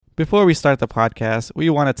Before we start the podcast,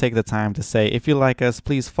 we want to take the time to say if you like us,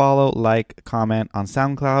 please follow, like, comment on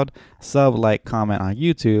SoundCloud, sub, like, comment on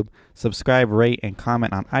YouTube, subscribe, rate, and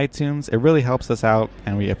comment on iTunes. It really helps us out,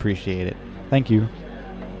 and we appreciate it. Thank you.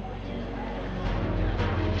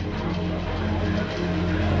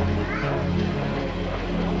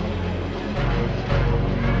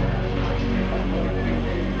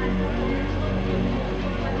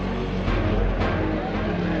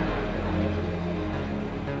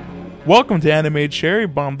 Welcome to Anime Cherry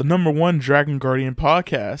Bomb, the #1 Dragon Guardian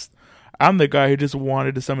podcast. I'm the guy who just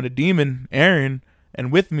wanted to summon a demon, Aaron,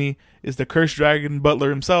 and with me is the cursed dragon butler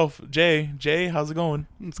himself, Jay. Jay, how's it going?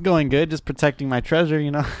 It's going good, just protecting my treasure,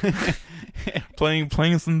 you know.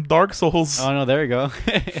 Playing some Dark Souls. Oh, no, there we go.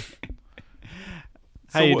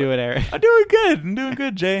 How you doing, Aaron? I'm doing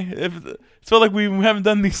good, Jay. It's felt like we haven't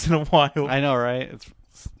done these in a while. I know, right?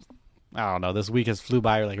 I don't know. This week has flew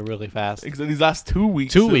by like really fast. These last 2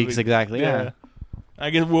 weeks. 2 weeks, exactly. Yeah. I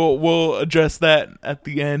guess we'll address that at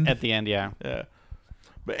the end. At the end, yeah. Yeah.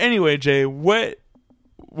 But anyway, Jay, what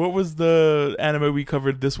was the anime we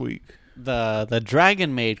covered this week? The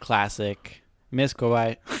Dragon Maid classic, Miss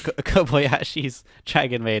Kobayashi's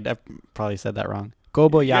Dragon Maid. I probably said that wrong.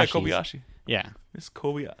 Kobayashi. Yeah, Kobayashi. Yeah. Miss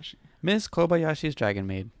Kobayashi. Miss Kobayashi's Dragon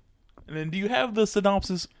Maid. And then do you have the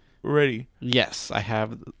synopsis ready? Yes, I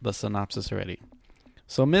have the synopsis ready.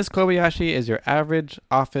 So Miss Kobayashi is your average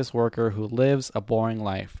office worker who lives a boring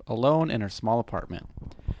life, alone in her small apartment,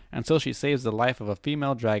 until she saves the life of a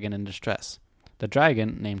female dragon in distress. The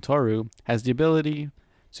dragon, named Toru, has the ability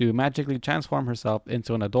to magically transform herself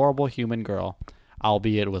into an adorable human girl,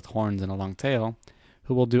 albeit with horns and a long tail,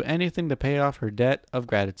 who will do anything to pay off her debt of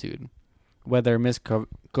gratitude, whether Miss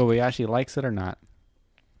Kobayashi likes it or not.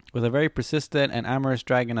 With a very persistent and amorous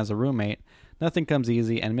dragon as a roommate, nothing comes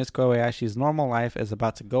easy, and Miss Kobayashi's normal life is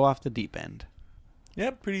about to go off the deep end. Yeah,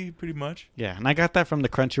 pretty much. Yeah, and I got that from the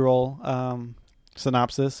Crunchyroll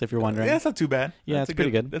synopsis, if you're wondering. Yeah, that's not too bad. Yeah, that's it's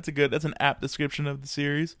pretty good. That's an apt description of the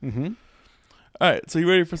series. Mm-hmm. All right, so you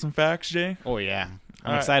ready for some facts, Jay? Oh, yeah.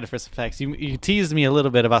 I'm All excited for some facts. You teased me a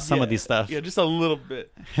little bit about some of these stuff. Yeah, just a little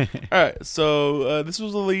bit. All right, so this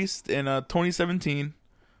was released in 2017.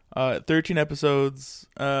 13 episodes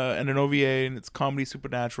and an OVA, and it's comedy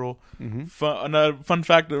supernatural. Mm-hmm. Another fun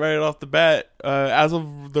fact right off the bat, as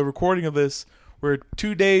of the recording of this, we're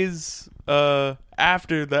 2 days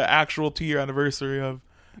after the actual 2-year anniversary of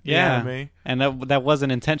the anime. And that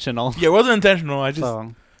wasn't intentional. Yeah, it wasn't intentional. I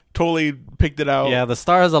just totally picked it out. Yeah, the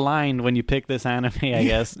stars aligned when you picked this anime, I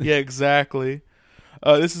guess. Yeah, exactly.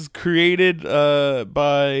 This is created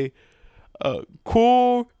by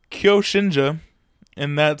Cool Kyoshinja,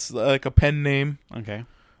 and that's like a pen name. Okay.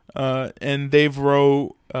 And they've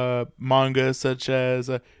wrote manga such as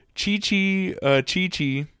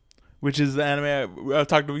Chi-Chi, which is the anime I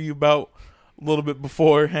talked to you about a little bit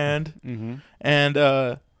beforehand. Mm-hmm. And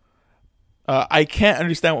I Can't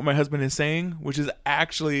Understand What My Husband Is Saying, which is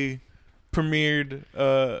actually premiered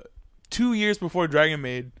 2 years before Dragon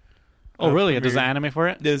Maid. Oh, really? Premiered. There's an anime for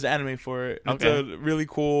it? There's anime for it. Okay. It's a really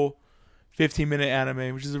cool 15-minute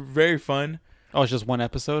anime, which is very fun. Oh, it's just one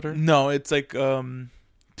episode? Or? No, it's like 2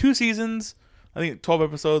 seasons. I think 12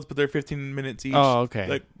 episodes, but they're 15 minutes each. Oh, okay.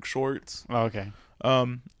 Like shorts. Oh, okay.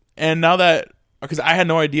 And now that, because I had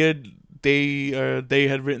no idea they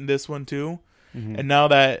had written this one too, and now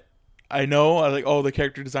that I know, I like, oh, the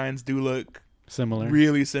character designs do look similar,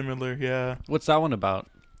 really similar. Yeah. What's that one about?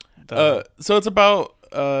 So it's about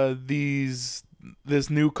this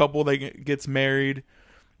new couple that gets married,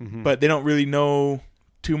 but they don't really know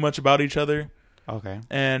too much about each other. Okay.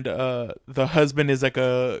 And the husband is like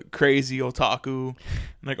a crazy otaku, and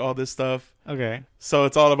like all this stuff. Okay. So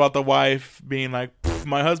it's all about the wife being like,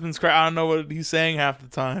 my husband's crazy. I don't know what he's saying half the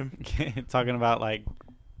time. Talking about like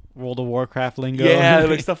World of Warcraft lingo. Yeah,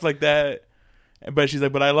 like stuff like that. But she's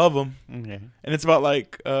like, but I love him. Okay. And it's about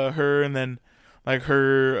like her, and then like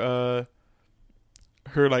her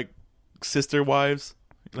like sister wives.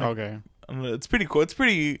 Like, Okay. It's pretty cool. It's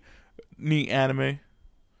pretty neat anime.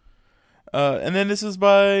 And then this is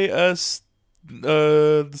by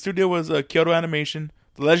the studio was Kyoto Animation,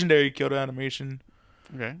 the legendary Kyoto Animation.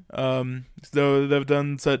 Okay. So they've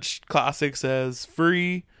done such classics as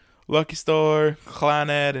Free, Lucky Star,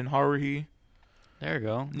 Clannad, and Haruhi. There you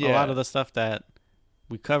go. Yeah. A lot of the stuff that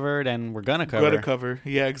we covered and we're gonna cover.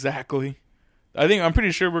 Yeah, exactly. I'm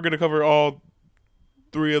pretty sure we're gonna cover all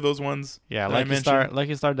 3 of those ones. Yeah, Lucky Star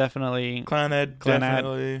definitely. Clannad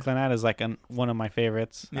definitely. Clannad is like one of my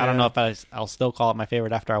favorites. Yeah. I don't know if I'll still call it my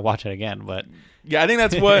favorite after I watch it again, but Yeah, I think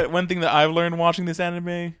that's one thing that I've learned watching this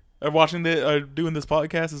anime watching doing this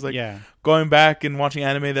podcast is like yeah. going back and watching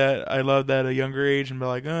anime that I loved at a younger age and be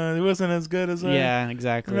like, it wasn't as good as I Yeah,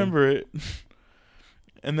 exactly. remember it.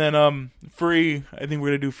 And then Free, I think we're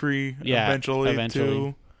gonna do Free eventually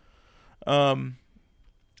too.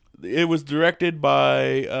 It was directed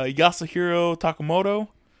by Yasuhiro Takamoto,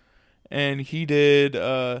 and he did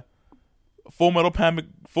Full Metal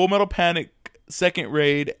Panic, Second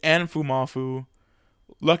Raid, and Fumafu,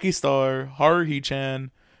 Lucky Star,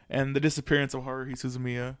 Haruhi-chan, and The Disappearance of Haruhi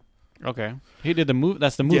Suzumiya. Okay. He did the movie.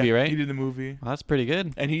 That's the movie, right? He did the movie. Well, that's pretty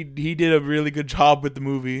good. And he did a really good job with the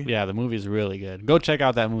movie. Yeah, the movie's really good. Go check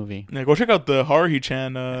out that movie. Yeah, go check out the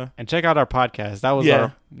Haruhi-chan. And check out our podcast. That was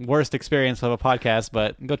our worst experience of a podcast,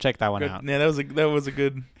 but go check that one out. Yeah, that was a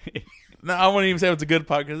good. No, I wouldn't even say it was a good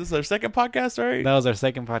podcast. This is our second podcast, right? That was our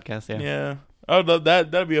second podcast. Yeah. Yeah. I would love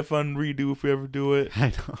that. That'd be a fun redo if we ever do it.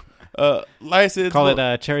 I know. Licensed. Call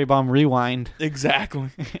it Cherry Bomb Rewind. Exactly.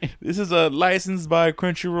 This is licensed by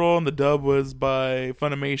Crunchyroll, and the dub was by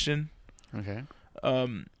Funimation. Okay.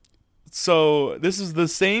 So this is the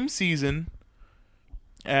same season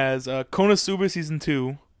as Konosuba Season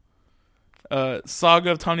 2,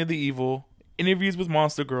 Saga of Tanya the Evil, Interviews with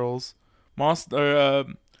Monster Girls,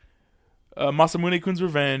 Masamune Kun's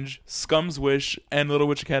Revenge, Scum's Wish, and Little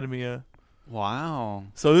Witch Academia. Wow.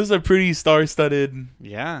 So this is a pretty star-studded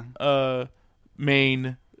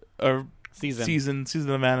main season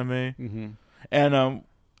of anime. Mm-hmm. And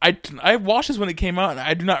I watched this when it came out, and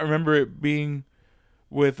I do not remember it being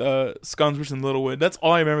with Scum's Wish and Little Witch. That's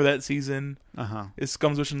all I remember that season. Is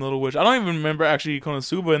Scum's Wish and Little Witch. I don't even remember actually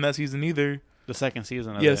Konosuba in that season either. The second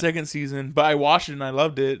season of the second season. But I watched it and I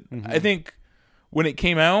loved it. Mm-hmm. I think when it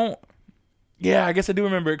came out, I guess I do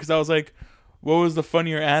remember it because I was like, what was the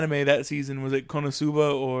funnier anime that season? Was it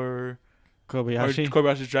Konosuba or Kobayashi? Or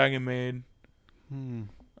Kobayashi's Dragon Maid?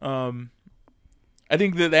 I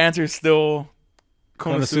think that the answer is still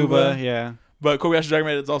Konosuba. Yeah. But Kobayashi's Dragon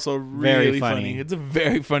Maid is also really funny. It's a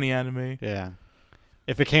very funny anime. Yeah.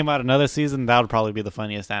 If it came out another season, that would probably be the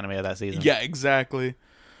funniest anime of that season. Yeah, exactly.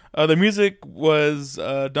 The music was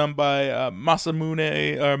done by Masume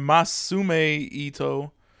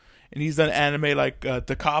Ito. And he's done anime like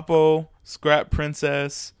Da Scrap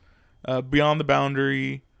Princess, Beyond the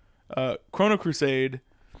Boundary, Chrono Crusade,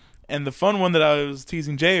 and the fun one that I was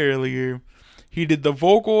teasing Jay earlier, he did the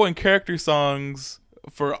vocal and character songs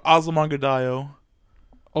for Azumanga Daioh.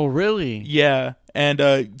 Oh, really? Yeah,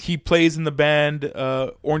 and he plays in the band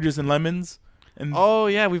Oranges and Lemons. And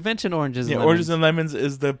we've mentioned Oranges and Lemons. Oranges and Lemons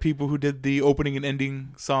is the people who did the opening and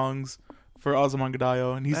ending songs for Azumanga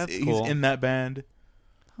Daioh, and he's in that band.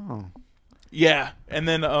 Oh. Yeah, and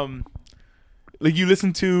then like you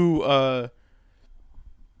listen to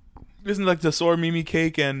like the Sora Mimi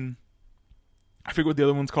Cake, and I forget what the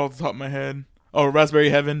other one's called off the top of my head. Oh, Raspberry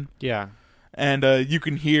Heaven. Yeah. And you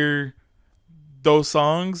can hear those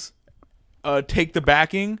songs take the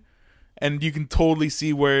backing, and you can totally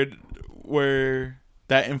see where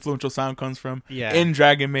that influential sound comes from in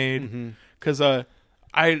Dragon Maid. Because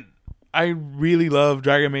I really love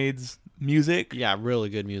Dragon Maid's music. Yeah, really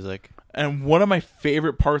good music. And one of my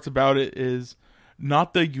favorite parts about it is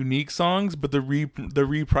not the unique songs, but the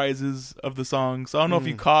reprises of the songs. So I don't know if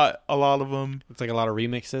you caught a lot of them. It's like a lot of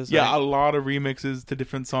remixes. Yeah, right? A lot of remixes to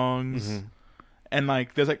different songs. And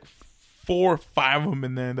like there's like 4 or 5 of them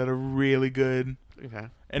in there that are really good. Okay.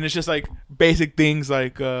 And it's just like basic things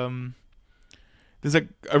like there's like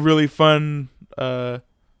a really fun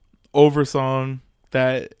over song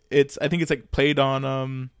that I think it's like played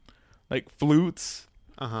on like flutes.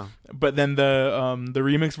 But then the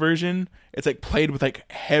remix version, it's like played with like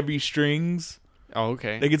heavy strings. Oh,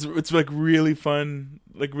 okay. Like it's like really fun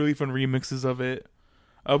remixes of it.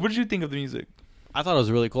 What did you think of the music? I thought it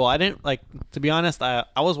was really cool. I didn't to be honest, I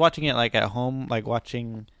was watching it like at home, like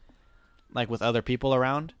watching like with other people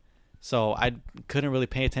around. So I couldn't really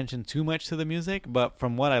pay attention too much to the music, but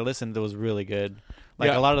from what I listened, it was really good.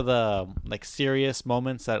 Like a lot of the like serious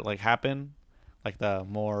moments that like happen, like the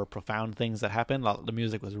more profound things that happen, the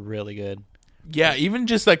music was really good. Yeah, even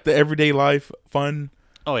just like the everyday life fun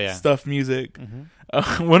stuff music.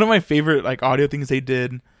 One of my favorite like audio things they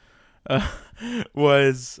did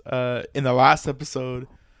was in the last episode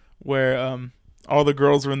where all the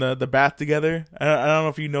girls were in the bath together. I don't know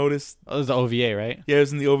if you noticed. Oh, it was the OVA, right? Yeah, it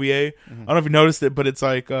was in the OVA. I don't know if you noticed it, but it's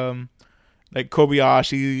like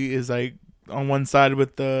Kobayashi is like on one side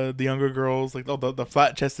with the younger girls, like the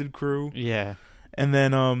flat chested crew. Yeah. And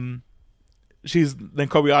then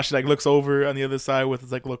Kobayashi like looks over on the other side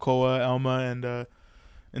with like Lakoa, Elma,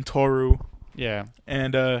 and Toru. Yeah.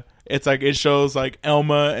 And it's like it shows like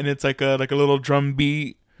Elma, and it's like a little drum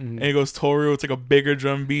beat and it goes Toru, it's like a bigger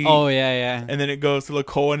drum beat. Oh yeah. And then it goes to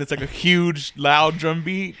Lakoa, and it's like a huge, loud drum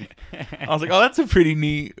beat. I was like, oh, that's a pretty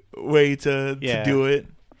neat way to do it.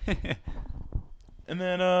 And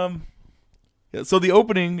then, so the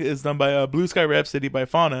opening is done by Blue Sky Rhapsody by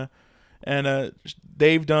Fauna. And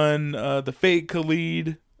they've done the Fate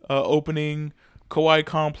Khalid opening, Kawaii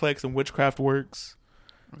Complex, and Witchcraft Works.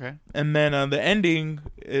 Okay. And then the ending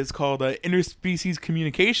is called Interspecies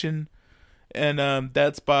Communication. And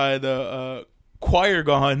that's by the Choir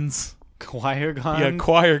Gons. Choir Gons? Yeah,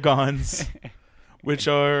 Choir Gons. Which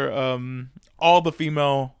are all the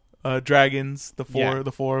female dragons, the four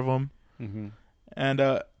of them. Mm-hmm.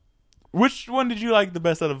 And which one did you like the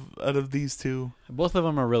best out of these two? Both of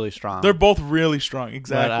them are really strong. They're both really strong,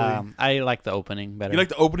 exactly. But, I like the opening better. You like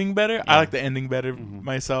the opening better? Yeah. I like the ending better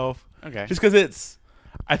myself. Okay. Just because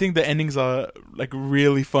I think the endings are like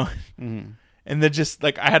really fun. Mm-hmm. And they're just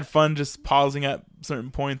like, I had fun just pausing at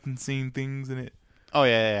certain points and seeing things, and Oh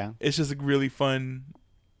yeah. it's just a really fun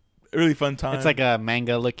time. It's like a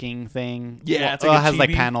manga looking thing. Yeah, it's well, like it has like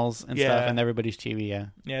chibi. panels and stuff, Yeah. and everybody's chibi. Yeah,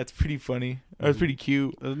 Yeah, it's pretty funny. It was pretty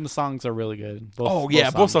cute. the songs are really good.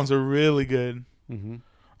 Both songs are really good. Mm-hmm.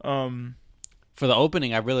 For the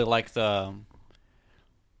opening, I really like the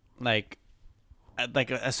like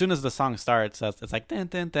as soon as the song starts, it's like dun,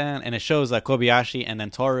 dun, dun, and it shows Kobayashi and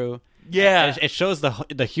then Toru. Yeah, it shows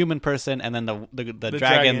the human person and then the dragon,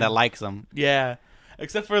 dragon that likes them. Yeah,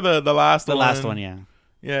 except for the last one. The last one, yeah.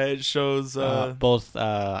 Yeah, it shows both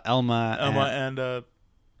Elma and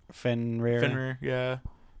Fenrir. Yeah,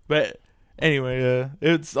 but anyway,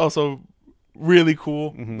 it's also really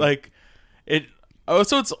cool. Mm-hmm. Like it.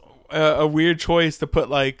 Also, it's a weird choice to put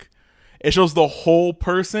like it shows the whole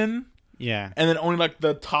person. Yeah, and then only like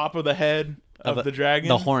the top of the head of the dragon,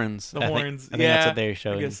 the horns. I think that's what they're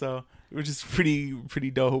showing. I guess so. Which is pretty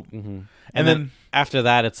dope. Mm-hmm. And then after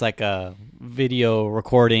that, it's like a video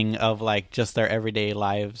recording of like just their everyday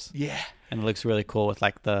lives. Yeah, and it looks really cool with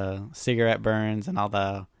like the cigarette burns and all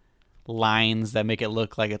the lines that make it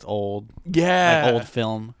look like it's old. Yeah, like old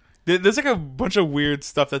film. There's like a bunch of weird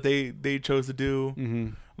stuff that they chose to do. Mm-hmm.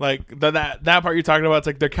 Like that part you're talking about. It's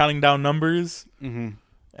like they're counting down numbers, and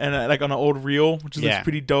like on an old reel, which is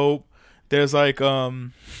pretty dope. There's like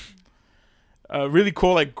really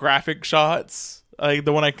cool like graphic shots. Like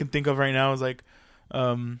the one I can think of right now is like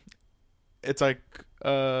it's like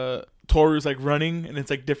Toru's like running, and it's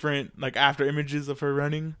like different like after images of her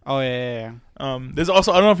running. Oh yeah. There's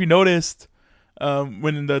also, I don't know if you noticed,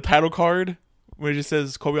 when in the title card where it just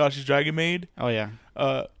says Kobayashi's Dragon Maid. Oh yeah.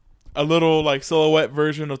 A little like silhouette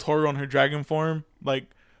version of Toru on her dragon form like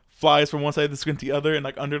flies from one side of the screen to the other and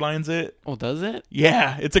like underlines it. Oh, does it?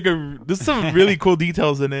 Yeah, it's like there's some really cool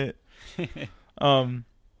details in it. And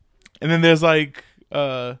then there's like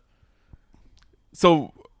so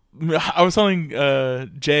I was telling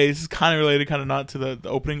Jay, this is kind of related, kind of not to the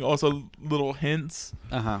opening, also little hints.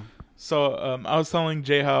 So I was telling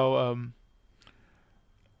Jay how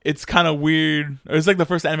it's kind of weird. It's like the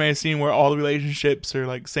first anime I've seen where all the relationships are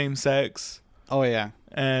like same sex. Oh yeah.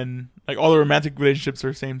 And like all the romantic relationships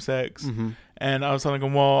are same sex. And I was telling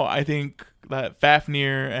him, well, I think that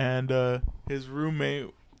Fafnir and his roommate,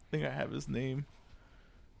 I think I have his name.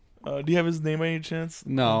 Do you have his name by any chance?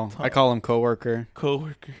 No, I call him coworker.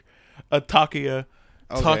 Takia. Okay.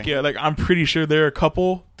 Takia. Like I'm pretty sure they're a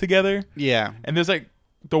couple together. Yeah. And there's like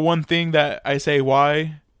the one thing that I say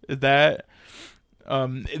why is that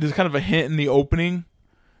there's kind of a hint in the opening.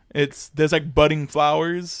 There's like budding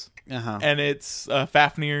flowers. And it's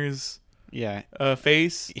Fafnir's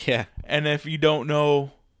face. Yeah. And if you don't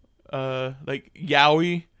know, like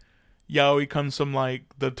yaoi comes from like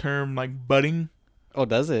the term like budding. Oh,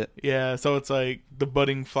 does it? Yeah, so it's like the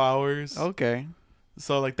budding flowers. Okay.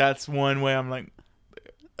 So like that's one way I'm like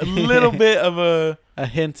a little bit of a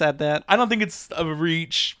hint at that. I don't think it's a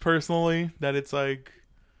reach personally, that it's like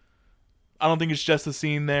I don't think it's just a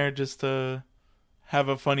scene there just to have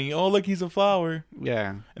a funny, oh look, he's a flower.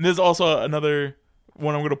 Yeah. And there's also another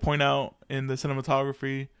one I'm going to point out in the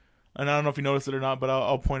cinematography, and I don't know if you noticed it or not, but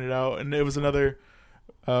I'll point it out. And it was another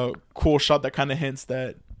cool shot that kind of hints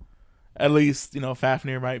that at least, you know,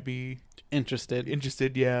 Fafnir might be interested.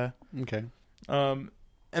 Yeah. Okay. And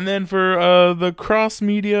then for the cross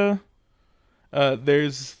media,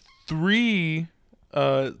 there's 3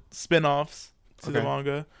 spin-offs to the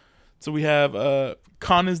manga. So we have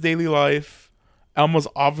Kana's Daily Life, Elma's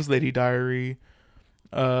Office Lady Diary,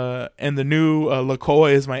 and the new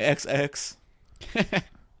Lakoa is my XX.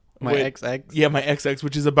 My XX? Yeah, my XX,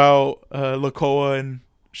 which is about Lakoa and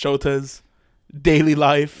Shota's daily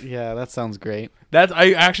life. Yeah, that sounds great.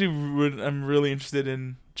 I'm really interested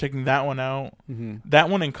in checking that one out. Mm-hmm. That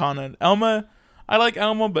one and Kana. Elma, I like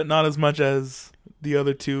Elma, but not as much as the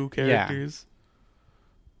other two characters.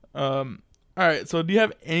 All right. So, do you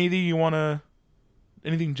have anything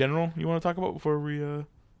general you want to talk about before we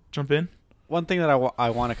jump in? One thing that I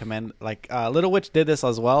want to commend, like Little Witch did this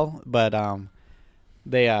as well, but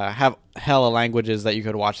they have hella languages that you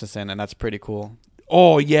could watch this in, and that's pretty cool.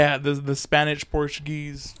 Oh yeah, the Spanish,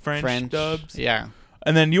 Portuguese, French dubs. Yeah.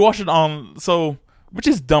 And then you watch it on which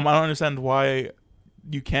is dumb. I don't understand why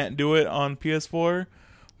you can't do it on PS4.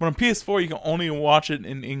 But on PS4 you can only watch it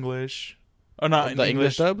in English. Or not in the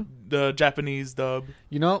English dub? The Japanese dub.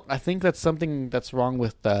 You know, I think that's something that's wrong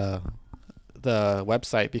with the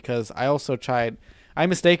website, because I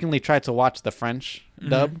mistakenly tried to watch the French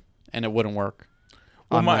dub and it wouldn't work.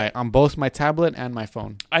 Well, on both my tablet and my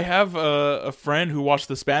phone. I have a friend who watched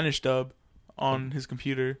the Spanish dub on his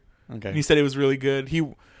computer. Okay. And he said it was really good.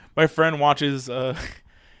 My friend watches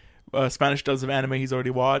Spanish dubs of anime he's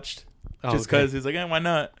already watched. Just because he's like, why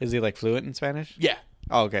not? Is he like fluent in Spanish? Yeah.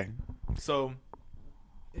 Oh, okay. So,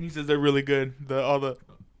 and he says they're really good. All the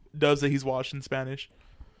dubs that he's watched in Spanish.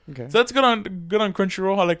 Okay. So that's good on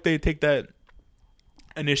Crunchyroll. How like they take that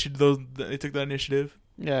initiative. They took that initiative.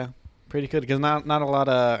 Yeah, pretty good, because not a lot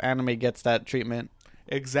of anime gets that treatment.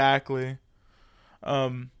 Exactly.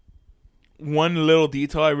 One little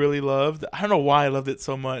detail I really loved. I don't know why I loved it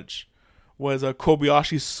so much. Was a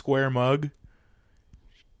Kobayashi's square mug.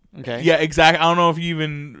 Okay. Yeah, exactly. I don't know if you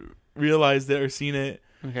even realized it or seen it.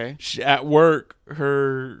 Okay. At work,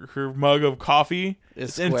 her mug of coffee,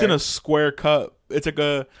 it's in a square cup. It's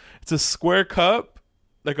a square cup,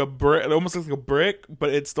 like a brick. It almost looks like a brick, but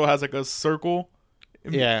it still has like a circle.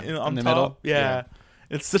 On the top. middle. Yeah.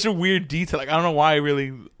 It's such a weird detail. Like I don't know why I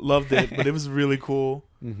really loved it, but it was really cool.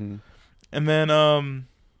 Mm-hmm. And then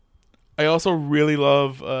I also really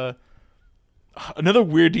love another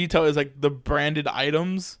weird detail is like the branded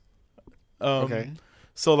items. Okay.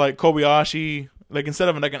 So like Kobayashi, like instead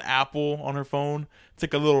of like an apple on her phone, it's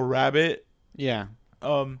like a little rabbit. Yeah.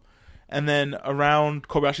 And then around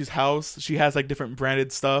Kobayashi's house, she has like different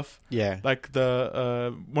branded stuff. Yeah. Like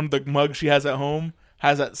the one of the mugs she has at home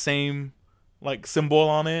has that same like symbol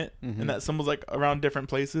on it, and that symbol's like around different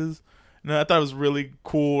places. And I thought it was really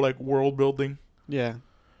cool, like world building. Yeah.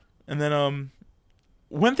 And then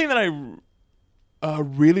one thing that I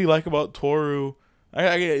really like about Toru,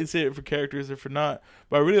 I can say it for characters or for not,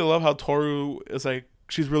 but I really love how Toru is like,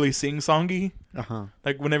 she's really sing-songy. Uh-huh.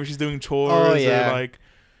 Like whenever she's doing chores or like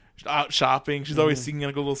out shopping, she's always singing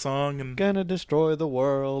like a little song and gonna destroy the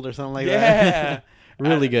world or something like that. Yeah.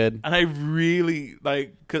 Really good. And I really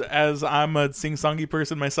like, cause as I'm a sing-songy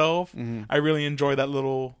person myself, I really enjoy that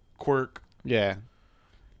little quirk. Yeah.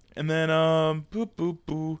 And then boop boop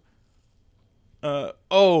boo.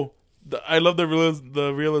 I love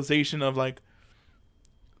the realization of like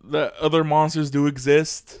that other monsters do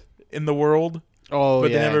exist in the world. Oh, but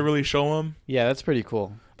yeah. they never really show them. Yeah, that's pretty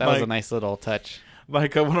cool. That was a nice little touch.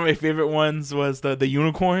 Like one of my favorite ones was the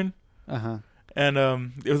unicorn. Uh-huh. And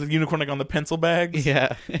it was a unicorn like on the pencil bags.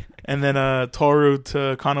 Yeah. And then Toru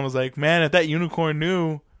to Kana was like, man, if that unicorn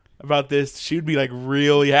knew about this, she'd be like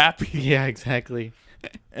really happy. Yeah, exactly.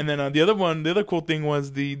 And then the other cool thing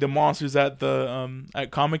was the monsters at the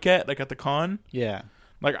at Comic-Con, like at the con. Yeah.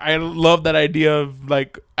 Like I love that idea of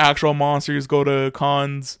like actual monsters go to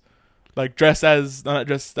cons, like not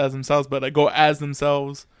dressed as themselves, but like go as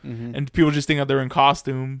themselves, and people just think that they're in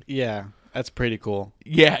costume. Yeah, that's pretty cool.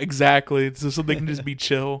 Yeah, exactly. So they can just be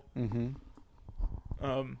chill. Mm-hmm.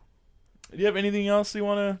 Do you have anything else you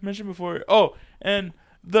want to mention before? Oh, and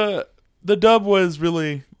the dub was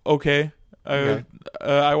really okay.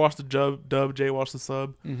 I watched the dub. Jay watched the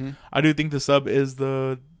sub. Mm-hmm. I do think the sub is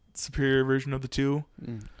the superior version of the two.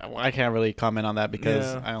 I can't really comment on that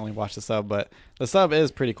because I only watched the sub, but the sub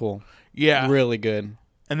is pretty cool. Yeah, really good.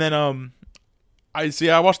 And then I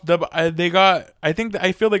watched the dub. I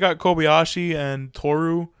feel they got Kobayashi and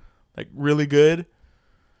Toru like really good.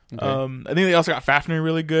 Okay. I think they also got Fafnir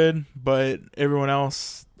really good, but everyone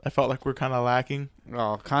else I felt like we're kind of lacking.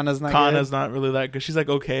 Oh, Kana's not really that good. She's like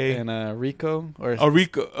okay. And Riko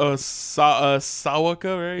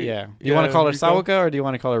Sawaka, right? Yeah. Do you want to call her Riko? Sawaka or do you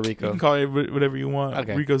want to call her Riko? You can call her whatever you want.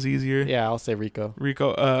 Okay. Riko's easier. Yeah, I'll say Riko.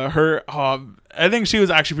 I think she was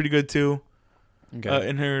actually pretty good too. Okay.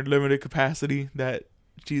 In her limited capacity that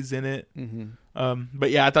she's in it. Mm-hmm. But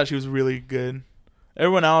yeah, I thought she was really good.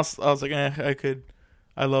 Everyone else, I was like,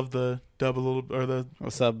 I love the dub a little, or the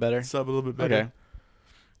sub better. Sub a little bit better. Okay.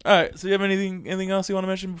 All right. So, you have anything else you want to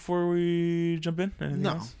mention before we jump in? Anything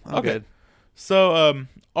else? I'm good. So,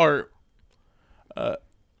 Art.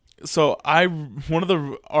 So one of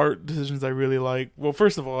the art decisions I really like. Well,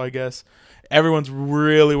 first of all, I guess everyone's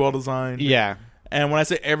really well designed. Yeah. And when I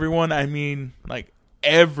say everyone, I mean like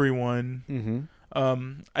everyone.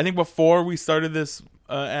 Mm-hmm. I think before we started this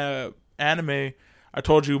anime, I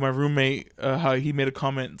told you my roommate how he made a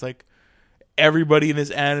comment. It's like everybody in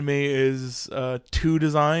this anime is too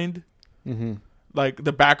designed. Mm-hmm. Like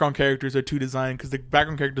the background characters are too designed because the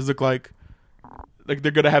background characters look like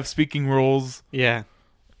they're gonna have speaking roles. Yeah.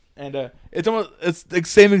 And it's the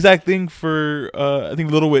same exact thing for I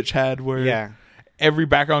think Little Witch had, where every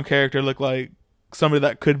background character looked like somebody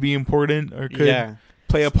that could be important or could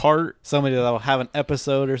play a part. Somebody that'll have an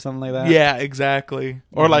episode or something like that. Yeah, exactly.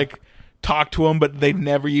 Or like talk to them, but they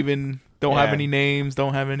never even don't have any names,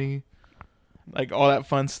 don't have any like all that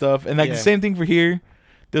fun stuff. And like the same thing for here.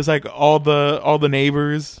 There's like all the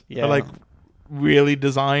neighbors are like really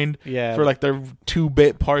designed for like their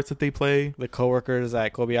 2-bit parts that they play. The coworkers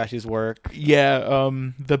at Kobayashi's work. Yeah,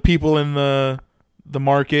 the people in the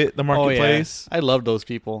marketplace. I love those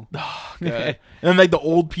people. Oh, God. And then like the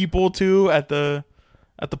old people too at the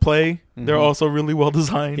play. They're also really well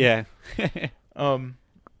designed. Yeah.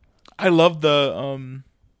 I love the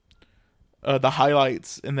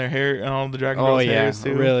highlights in their hair and all the Dragon Girls' hairs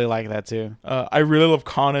too. I really like that too. I really love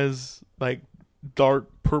Kana's like dark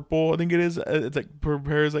purple. I think it is. It's like her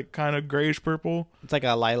hair is like kind of grayish purple. It's like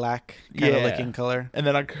a lilac kind of looking color. And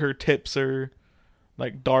then like her tips are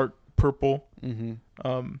like dark purple. Mm-hmm.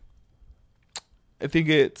 I think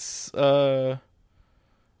it's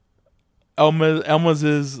Elma's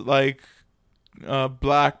is like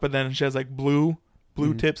black, but then she has like blue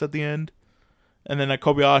tips at the end. And then like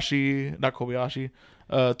Toru.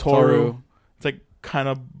 It's like kind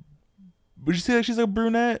of. Would you say that she's a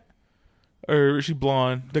brunette, or is she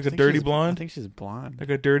blonde? Like a dirty blonde. I think she's blonde. Like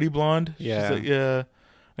a dirty blonde. Yeah. She's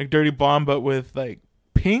like dirty blonde, but with like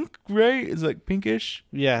pink. Right? Is it like pinkish?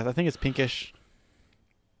 Yeah, I think it's pinkish.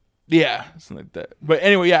 Yeah, something like that. But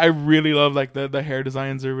anyway, I really love like the hair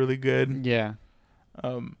designs are really good. Yeah.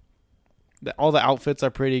 All the outfits are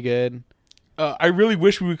pretty good. I really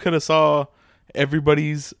wish we could have saw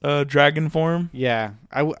everybody's dragon form. Yeah,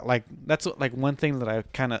 that's like one thing that I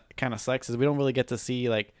kind of sucks is we don't really get to see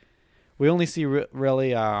like we only see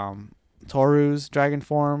really Toru's dragon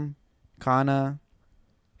form, Kana,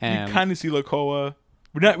 and you kind of see Lakoa.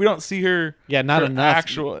 We don't see her. Yeah, not enough.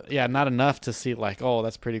 Not enough to see like, oh,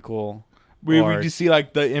 that's pretty cool. We just see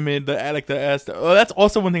like the image, the Aztec. Oh, that's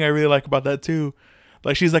also one thing I really like about that too.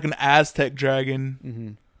 Like she's like an Aztec dragon.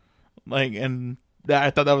 Mm-hmm. Like, and I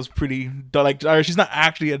thought that was pretty. Like, she's not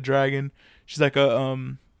actually a dragon. She's like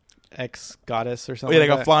a ex goddess or something. Like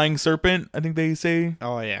a flying serpent. I think they say.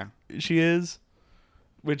 Oh yeah, she is.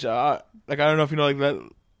 Which like I don't know if you know like that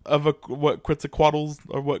of what Quetzalcoatl's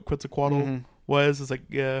or what Quetzalcoatl was. It's like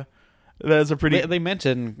that's a pretty. They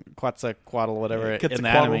mention Quetzalcoatl whatever in the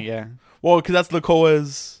anime. Yeah. Well, because that's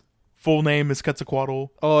Lakoa's full name is Quetzalcoatl.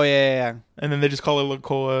 Oh yeah. And then they just call it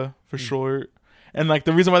Lakoa for short. And like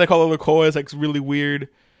the reason why they call it Lakoa is like really weird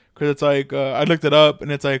because it's like I looked it up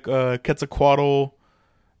and it's like Quetzalcoatl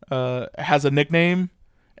has a nickname,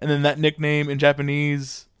 and then that nickname in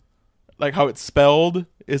Japanese, like how it's spelled,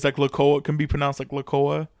 is like Lakoa. It can be pronounced like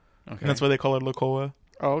Lakoa, and that's why they call it Lakoa.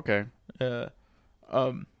 Oh okay.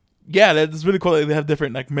 Yeah, that's really cool. They have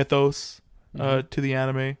different like mythos to the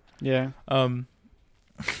anime. Yeah.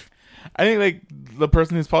 I think like the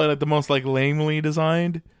person who's probably like the most like lamely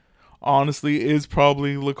designed, honestly, is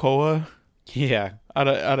probably Lakoa. Yeah. Out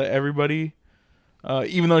of everybody,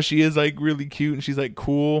 even though she is like really cute and she's like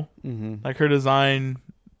cool, like her design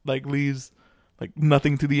like leaves like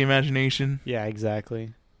nothing to the imagination. Yeah,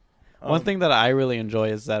 exactly. One thing that I really enjoy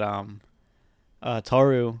is that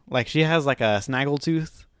Toru, like she has like a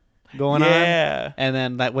snaggletooth going on. Yeah. And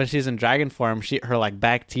then like when she's in dragon form, her like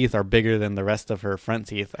back teeth are bigger than the rest of her front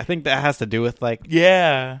teeth. I think that has to do with like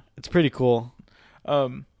it's pretty cool.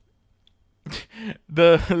 Speaking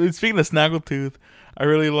of snaggletooth, I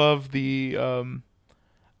really love the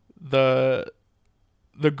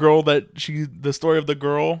girl the story of the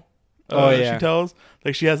girl she tells.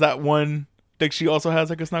 Like she has that one, like she also has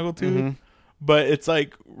like a snaggletooth, but it's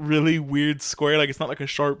like really weird square, like it's not like a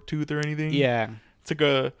sharp tooth or anything. Yeah. It's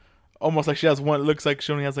like almost like she has one, it looks like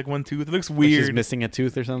she only has like one tooth. It looks weird. Like she's missing a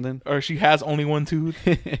tooth or something. Or she has only one tooth.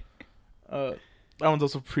 That one's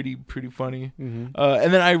also pretty funny. And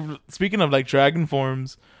then speaking of like dragon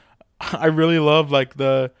forms, I really love like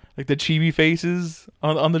the chibi faces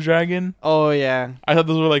on the dragon. Oh yeah, I thought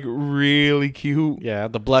those were like really cute. Yeah,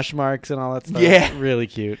 the blush marks and all that stuff. Yeah, really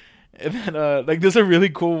cute. And then like there's a really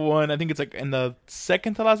cool one. I think it's like in the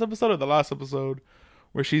second to last episode or the last episode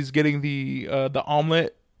where she's getting the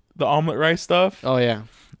omelet the omelet rice stuff, Oh yeah.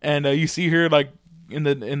 and you see her like in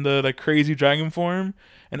the like crazy dragon form,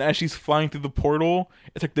 and as she's flying through the portal,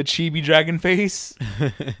 it's like the chibi dragon face,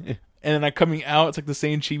 and then like coming out, it's like the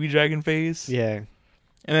same chibi dragon face. Yeah.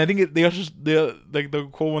 And I think they also like the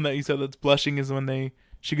cool one that you said that's blushing is when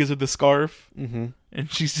she gives her the scarf, Mm-hmm.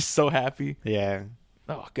 and she's just so happy. Yeah.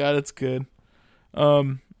 Oh god, it's good.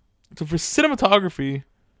 So for cinematography,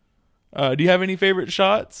 do you have any favorite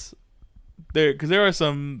shots? Because there are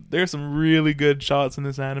some really good shots in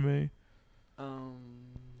this anime.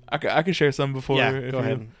 I can share some before. Yeah. if Go you-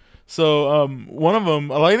 ahead. So one of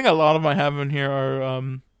them, I think a lot of them I have in here are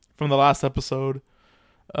from the last episode.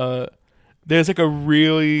 There's like a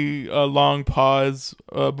really long pause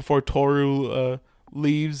before Toru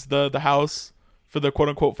leaves the house for the quote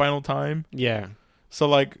unquote final time. Yeah. So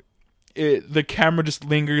like the camera just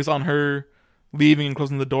lingers on her leaving and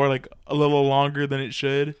closing the door like a little longer than it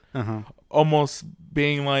should, Uh-huh. almost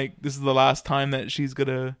being like this is the last time that she's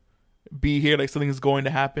gonna be here, like something is going to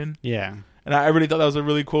happen. Yeah. And I really thought that was a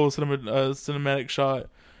really cool cinematic shot.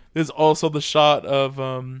 There's also the shot of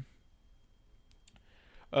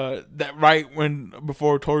that right when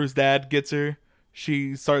before Toru's dad gets her,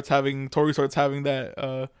 Toru starts having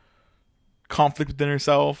that conflict within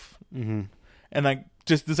herself, Mm-hmm. and like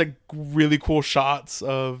just this like really cool shots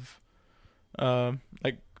of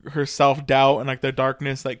like her self doubt and like the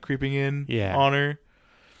darkness like creeping in on her,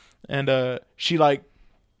 and she like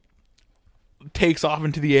takes off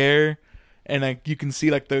into the air, and like you can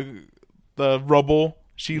see like the rubble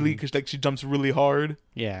she leaks, like she jumps really hard.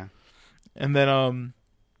 Yeah. And then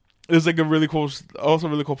there's like a really cool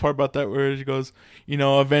part about that where she goes,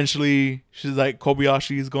 eventually she's like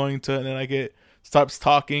Kobayashi is going to, and then like it stops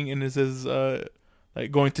talking and it says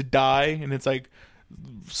like going to die, and it's like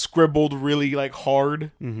scribbled really like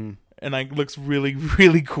hard, Mm-hmm. and like looks really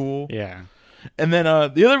really cool. Yeah. And then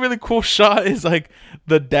the other really cool shot is like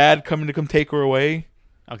the dad coming to come take her away.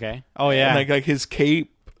 Okay. Oh yeah. And like his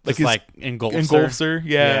cape Just his like engulfs engulfs her.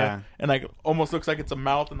 Yeah. Yeah. And like almost looks like it's a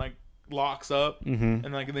mouth and like locks up, Mm-hmm.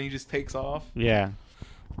 and like and then he just takes off. Yeah.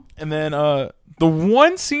 And then the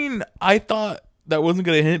one scene I thought that wasn't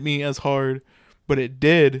gonna hit me as hard, but it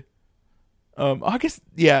did. I guess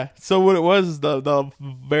yeah. So what it was is the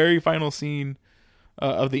very final scene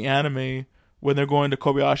of the anime when they're going to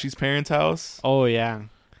Kobayashi's parents' house, Oh yeah.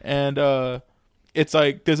 and it's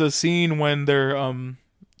like there's a scene when they're on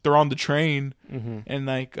the train, Mm-hmm. and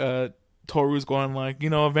like Toru's going like,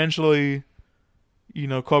 eventually,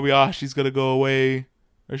 Kobayashi's gonna go away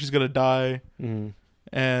or she's gonna die, Mm-hmm.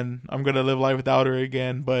 and I'm gonna live life without her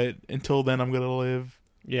again. But until then, I'm gonna live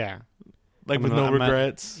Yeah. like I'm with gonna- no I'm gonna-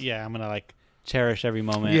 regrets. Yeah. I'm gonna like cherish every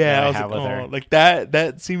moment Yeah, that I I was have like, with oh, her. like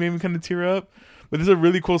that scene made me kind of tear up. But there's a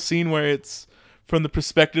really cool scene where it's from the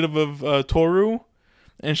perspective of Toru,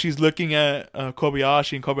 and she's looking at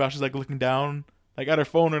Kobayashi, and Kobayashi's like looking down, like at her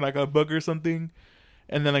phone or like a book or something,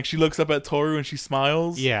 and then like she looks up at Toru and she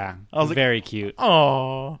smiles. Yeah. I was like- very cute.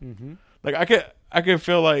 Oh, Mm-hmm. like I could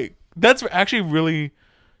feel like that's actually really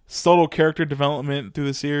subtle character development through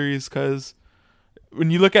the series, because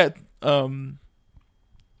when you look at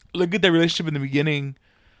their relationship in the beginning,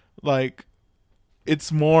 like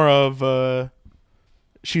it's more of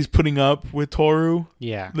she's putting up with Toru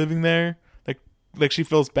Yeah. living there, like she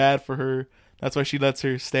feels bad for her, that's why she lets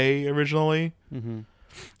her stay originally, Mm-hmm.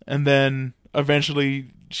 and then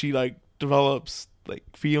eventually she like develops like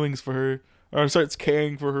feelings for her or starts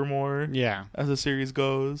caring for her more Yeah. as the series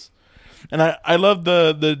goes. And I love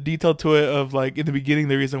the detail to it of like in the beginning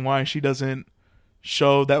the reason why she doesn't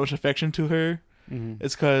show that much affection to her Mm-hmm.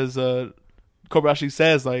 is because Kobayashi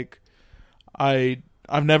says like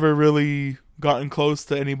I've never really gotten close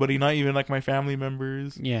to anybody, not even like my family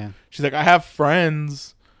members. Yeah. She's like, I have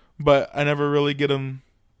friends, but I never really get them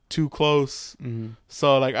too close. Mm-hmm.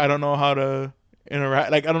 So like I don't know how to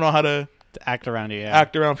interact. Like I don't know how to To act around you. Yeah.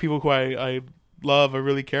 act around people who I love or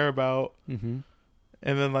really care about. Mm-hmm.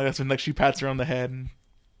 And then like that's when like she pats her on the head and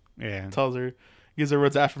Yeah. tells her, gives her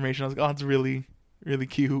words of affirmation. I was like, oh, it's really, really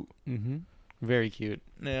cute. Mm-hmm. Very cute.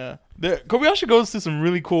 Yeah. Kobayashi goes through some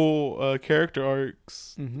really cool character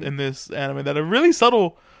arcs Mhm. in this anime that are really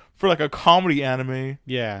subtle for like a comedy anime.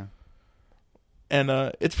 Yeah. And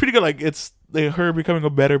it's pretty good. Like it's like her becoming a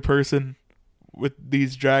better person with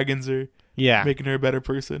these dragons or Yeah. making her a better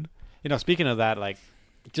person. Speaking of that, like,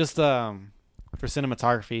 just for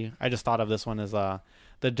cinematography, I just thought of this one as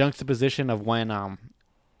the juxtaposition of when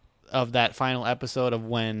of that final episode of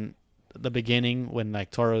when the beginning when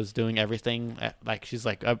like Toro's doing everything, like she's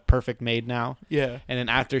like a perfect maid now, Yeah. and then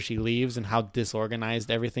after she leaves and how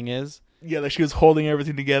disorganized everything is. Yeah, like she was holding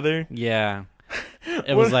everything together. Yeah. It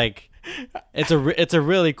What- was like It's a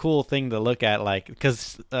really cool thing to look at, like,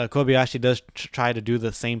 because Kobayashi does try to do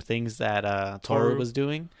the same things that Toru was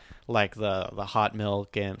doing, like the hot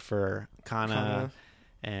milk and for Kana,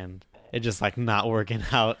 and it just like not working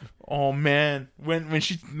out. Oh man, when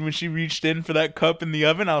she reached in for that cup in the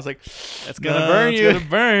oven, I was like, It's gonna burn you. It's gonna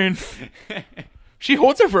burn. She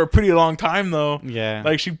holds it for a pretty long time though. Yeah,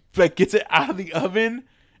 Like she like gets it out of the oven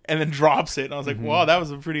and then drops it. And I was like, wow, that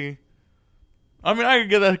was a pretty. I mean, I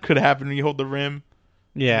get that could happen when you hold the rim.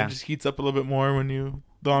 yeah, It just heats up a little bit more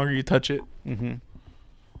the longer you touch it. mm-hmm.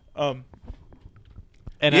 Um,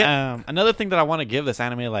 And Yeah. another thing that I want to give this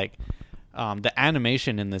anime, like, the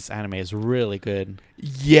animation in this anime is really good.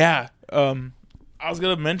 yeah. I was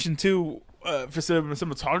gonna mention too, for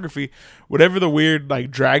cinematography, whatever the weird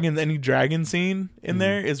like any dragon scene in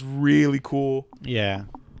there is really cool. Yeah,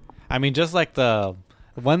 I mean, just like the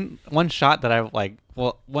one shot that I like.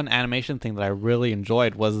 Well, one animation thing that I really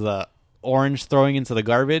enjoyed was the orange throwing into the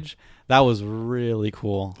garbage. That was really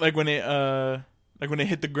cool. Like when it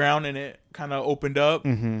hit the ground and it kind of opened up.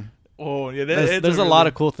 Mm-hmm. Oh yeah, There's a lot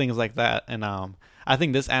of cool things like that, and I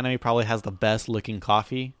think this anime probably has the best looking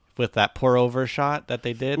coffee with that pour over shot that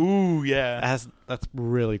they did. Ooh yeah, That's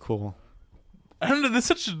really cool. I don't know. There's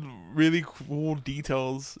such really cool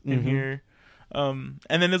details in Mhm. here. And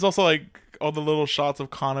then there's also like all the little shots of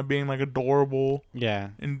Kana being like adorable Yeah,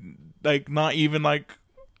 and like not even like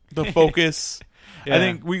the focus. Yeah. I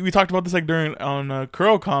think we talked about this like during on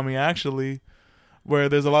Kurokami actually, where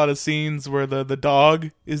there's a lot of scenes where the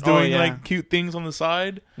dog is doing yeah. like cute things on the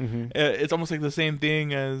side. mm-hmm. It's almost like the same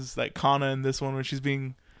thing as like Kana in this one where she's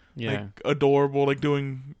being Yeah, like adorable, like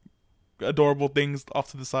doing adorable things off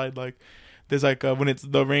to the side. Like there's like when it's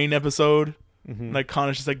the rain episode, mm-hmm. like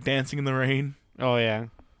Kana's just like dancing in the rain, yeah,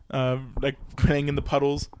 like playing in the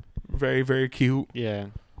puddles. Very very cute. yeah.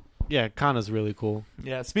 Kana's really cool.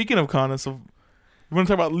 Yeah. Speaking of Kana, so you want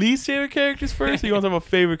to talk about least favorite characters first, or you want to talk about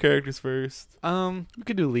favorite characters first? We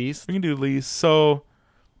could do least. We can do least. So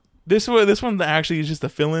this one actually is just a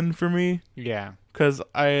fill-in for me Yeah, because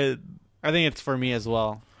I think it's for me as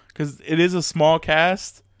well. because it is a small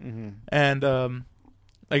cast. Mm-hmm. And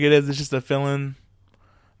like it's just a fill-in.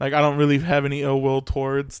 Like I don't really have any ill will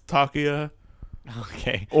towards Takuya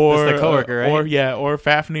Okay, or that's the coworker, right? or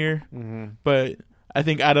Fafnir. Mm-hmm. But I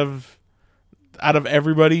think out of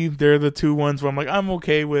everybody, they're the two ones where I'm like I'm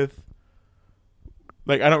okay with.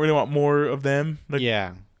 Like I don't really want more of them. Like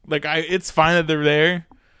Yeah, it's fine that they're there,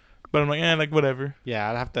 but I'm like like whatever. yeah.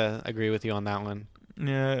 I'd have to agree with you on that one.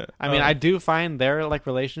 Yeah, I mean, I do find their like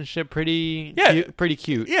relationship pretty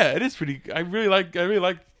cute. yeah, it is pretty. I really like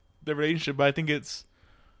the relationship, but I think it's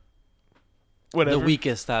whatever. The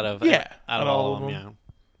weakest out of all of them.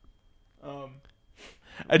 Yeah.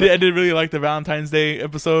 I did really like the Valentine's Day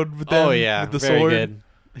episode with them. Oh yeah, with the very sword. good.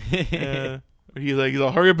 Yeah, he's like,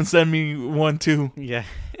 hurry up and send me one too. Yeah,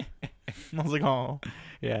 I was like, oh,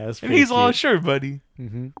 yeah. It's and he's all sure, buddy.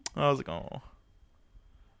 Mm-hmm. I was like, oh.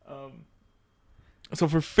 So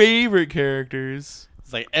for favorite characters,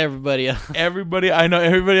 It's like everybody else. everybody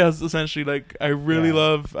has essentially like I really Yeah.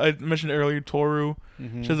 love. I mentioned earlier Toru.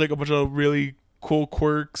 Mhm. She has like a bunch of really cool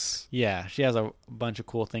quirks. Yeah, she has a bunch of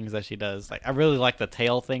cool things that she does. Like I really like the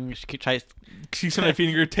tail thing. She tries. She's kind of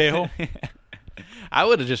feeding her tail. I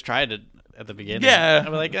would have just tried it at the beginning. Yeah. I'd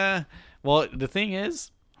be like, Well, the thing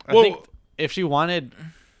is, I Well- think if she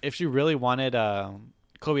really wanted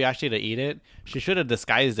Kobayashi to eat it, she should have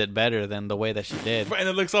disguised it better than the way that she did. And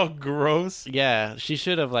it looks all gross. Yeah, she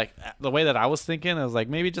should have, like, the way that I was thinking, I was like,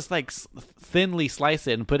 maybe just like thinly slice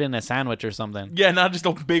it and put it in a sandwich or something. Yeah, not just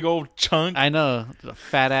a big old chunk. I know, a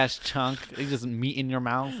fat ass chunk. It's just meat in your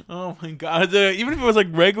mouth. Oh my god! Even if it was like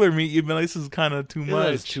regular meat, you'd be like, "This is kind of too It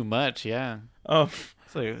much." was too much, yeah. Oh,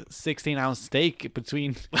 It's like a 16-ounce steak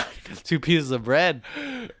between two pieces of bread.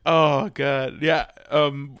 oh god, yeah.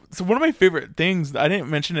 So one of my favorite things, I didn't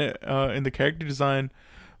mention it in the character design,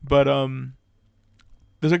 but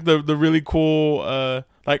there's like the really cool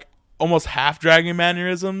like almost half dragon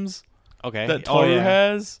mannerisms Okay. that Toru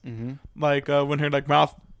has. Mm-hmm. Like when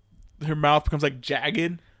her mouth becomes like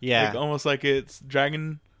jagged. Yeah. Like almost like it's like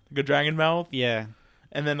a dragon mouth. Yeah.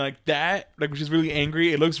 And then like that, like when she's really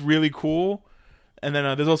angry, it looks really cool. And then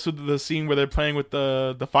there's also the scene where they're playing with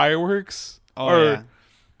the fireworks. Oh, yeah.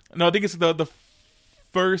 No, I think it's the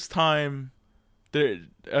first time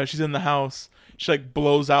she's in the house. She like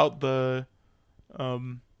blows out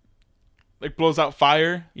blows out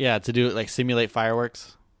fire. Yeah, to do like simulate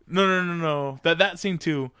fireworks. No. That scene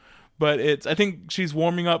too, but I think she's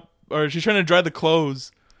warming up or she's trying to dry the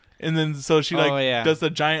clothes, and then so she does the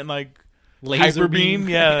giant like Laser hyper beam,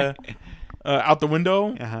 yeah, out the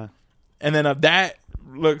window. Uh-huh. And then that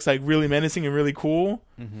looks like really menacing and really cool.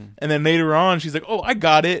 Mm-hmm. And then later on, she's like, "Oh, I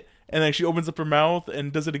got it." And then she opens up her mouth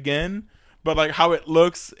and does it again. But like how it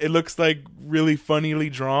looks like really funnily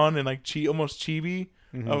drawn and like almost chibi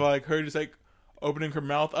Mm-hmm. of like her just like opening her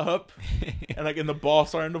mouth up and like in the ball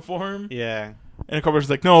starting to form. Yeah. And Cobra's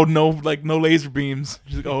like, no laser beams.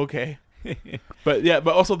 She's like, oh, okay. But yeah,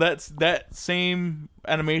 but also that same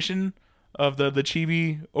animation of the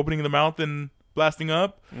chibi opening the mouth and blasting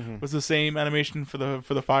up Mm-hmm. was the same animation for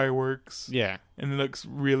the fireworks. Yeah. And it looks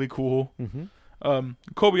really cool. Mm-hmm.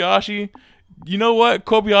 Kobayashi, you know what?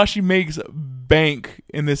 Kobayashi makes bank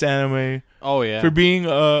in this anime Oh yeah. for being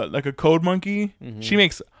like a code monkey. Mhm. She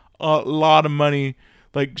makes a lot of money.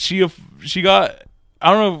 Like she got,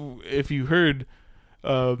 I don't know if you heard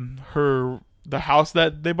the house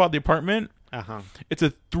that they bought, the apartment. Uh-huh. It's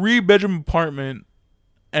a 3-bedroom apartment,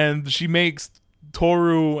 and she makes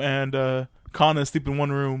Toru and Kana sleep in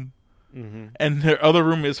one room, Mm-hmm. and her other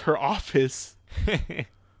room is her office.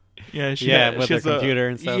 Yeah, with she the has computer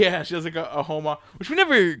and stuff. Yeah, she has like a home which we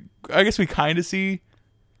never. I guess we kind of see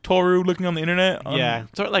Toru looking on the internet. Yeah,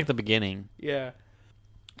 sort of like the beginning. Yeah,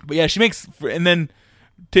 but yeah, she makes, and then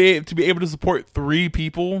to be able to support 3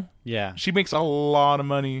 people, Yeah. she makes a lot of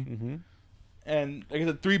money. Mm-hmm. And like I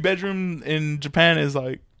said, 3-bedroom in Japan is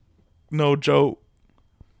like no joke.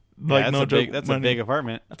 Like that's no a joke. big. That's a money. big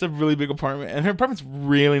apartment. That's a really big apartment, and her apartment's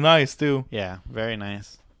really nice too. Yeah, very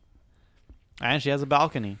nice. And she has a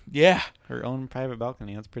balcony, Yeah, her own private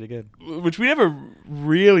balcony. That's pretty good. which we never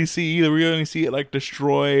really see either. We only see it like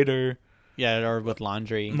destroyed or Yeah, or with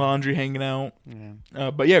laundry. laundry hanging out.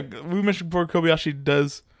 Yeah. But yeah, we mentioned before Kobayashi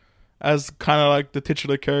does as kind of like the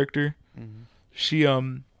titular character. Mm-hmm. She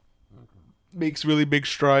makes really big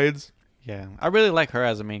strides. Yeah, I really like her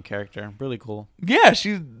as a main character. Really cool. Yeah,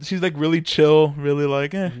 she's like really chill, really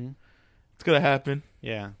like Mm-hmm. it's gonna happen.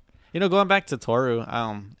 Yeah. You know, going back to Toru,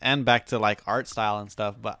 and back to like art style and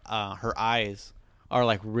stuff, but her eyes are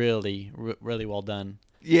like really well done.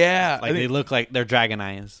 Yeah, Like they look like they're dragon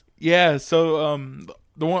eyes. yeah. So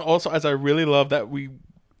the one also as I really love that we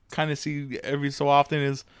kind of see every so often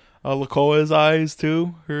is Lakoa's eyes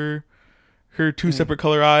too. Her 2 separate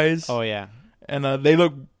color eyes. Oh yeah. And they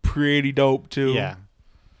look pretty dope too. Yeah.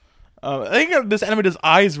 I think this anime does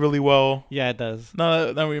eyes really well. Yeah, it does.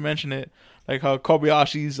 Now that we mention it, like how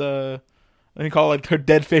Kobayashi's let me call it like her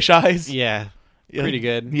dead fish eyes. Yeah. Yeah, Pretty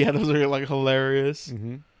good. Yeah, those are like hilarious.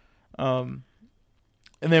 Mm-hmm.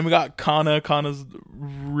 And then we got Kana. Kana's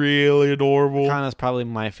really adorable Kana's probably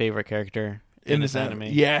my favorite character in this anime.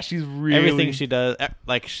 Yeah, she's really Everything she does,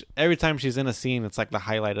 like every time she's in a scene, it's like the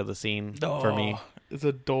highlight of the scene for me. It's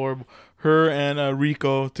adorable. Her and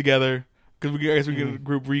Rico together, because I guess we get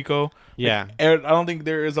group Rico. Yeah. I don't think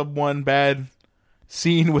there is a one bad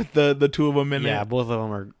scene with the 2 of them in Yeah, it. both of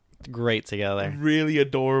them are great together. Really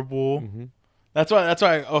adorable. Mm-hmm. That's why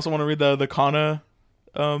I also want to read the Kana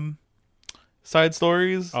side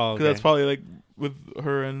stories. Oh, okay. that's probably like with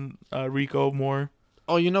her and Rico more.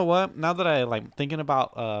 Oh, you know what? Now that I like thinking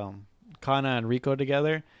about Kana and Rico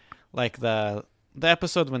together, like the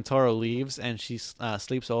episode when Toro leaves and she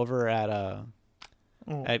sleeps over at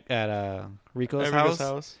Rico's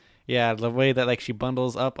house. Yeah, the way that like she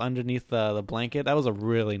bundles up underneath the blanket, that was a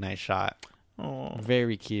really nice shot. Oh.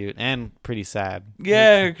 Very cute and pretty sad.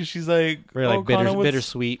 Yeah, because she's like, Very like Kana,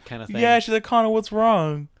 bittersweet kind of thing. Yeah, she's like, Kana, what's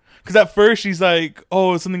wrong? Because at first she's like,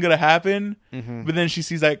 oh, is something gonna happen? Mm-hmm. But then she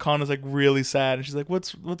sees that Kana's like really sad, and she's like,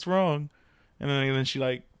 what's wrong? And then she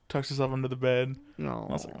like tucks herself under the bed. No.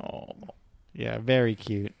 I was like, oh. Yeah, very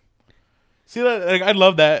cute. See that? Like, I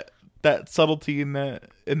love that subtlety in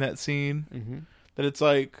that scene. Mm-hmm. That it's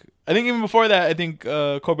like, I think even before that, I think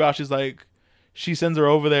Kobayashi's like, she sends her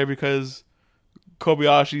over there because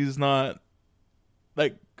Kobayashi's not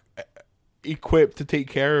like equipped to take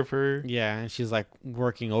care of her. Yeah, and she's like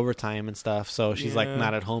working overtime and stuff, so she's like Yeah.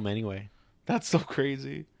 not at home anyway. That's so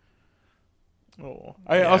crazy. Oh,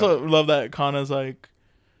 I Yeah. also love that Kana's like,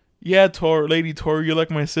 yeah, Lady Toru, you're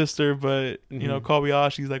like my sister, but you know,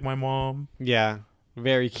 Kobayashi's like my mom. Yeah,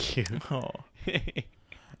 very cute. Oh.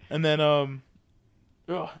 And then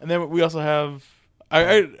we also have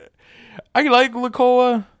I like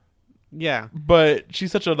Lakoa, Yeah, but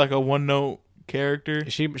she's such a like a one note character.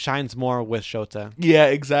 she shines more with Shota. Yeah,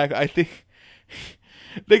 exactly. I think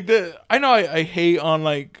like I know I hate on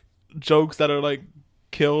like jokes that are like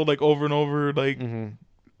killed like over and over like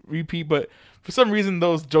repeat, but for some reason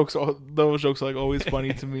those jokes are like always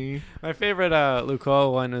funny to me. My favorite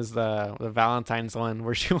Lukoa one is the Valentine's one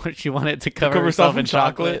where she wanted to cover herself in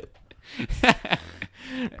chocolate.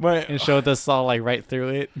 And Shota saw like right through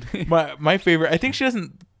it. my favorite, I think she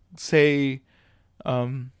doesn't say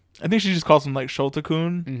I think she just calls him like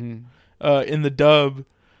Shota-kun. Mm-hmm. In the dub.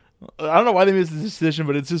 I don't know why they made this decision,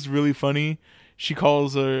 but it's just really funny. She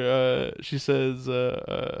calls her, she says,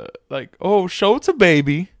 like, oh, Shota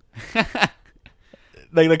baby.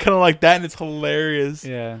 like kind of like that, and it's hilarious.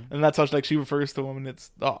 Yeah. And that's how she refers to him, and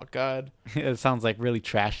it's, oh, God. It sounds like really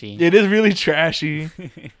trashy. It is really trashy.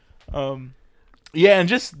 Yeah, and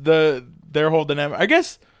just their whole dynamic. I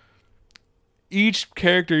guess each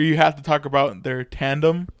character you have to talk about their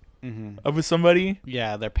tandem of with somebody.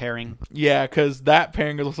 Yeah, their pairing. Yeah, because that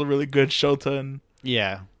pairing is also really good, Shota and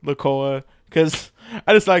Lakoa. Because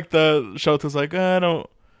I just like the Shota's like,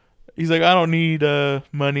 he's like, I don't need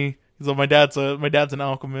money. He's like, my dad's an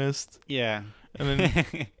alchemist. Yeah. And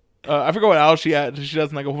then I forgot what else she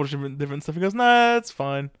does like a whole different stuff. He goes, nah, that's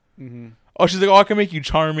fine. Mm-hmm. Oh, she's like, oh, I can make you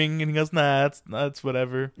charming, and he goes, nah, that's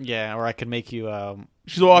whatever. Yeah, or I could make you.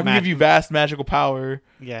 She's like, oh, I can give you vast magical power.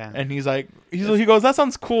 Yeah, and he's like, he goes, that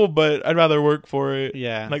sounds cool, but I'd rather work for it.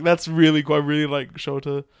 Yeah, like that's really cool. I really like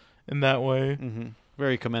Shota in that way. Mm-hmm.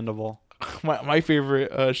 Very commendable. My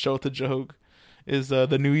favorite Shota joke is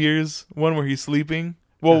the New Year's one where he's sleeping.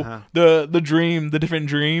 Well, the different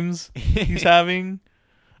dreams he's having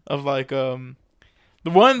of like The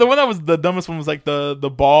one that was the dumbest one was like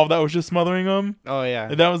the ball that was just smothering him. Oh yeah,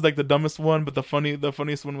 and that was like the dumbest one. But the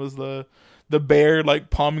funniest one was the bear like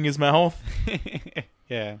palming his mouth.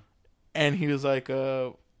 Yeah, and he was like,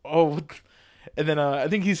 oh, and then I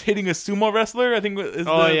think he's hitting a sumo wrestler. I think is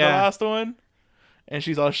the last one. And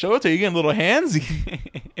she's all, Shota, you getting a little handsy.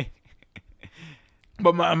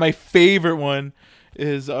 But my favorite one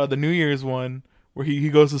is the New Year's one where he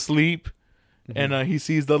goes to sleep, and he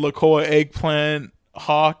sees the Lakoa eggplant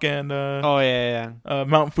hawk and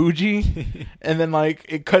Mount Fuji, and then like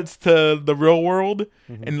it cuts to the real world,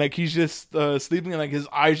 and like he's just sleeping, and like his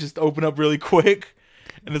eyes just open up really quick,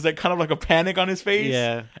 and there's like kind of like a panic on his face,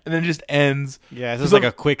 and then it just ends. Yeah, it's just like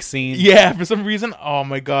a quick scene. Yeah, for some reason, oh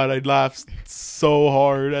my god, I laughed so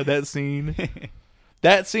hard at that scene.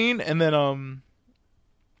 And then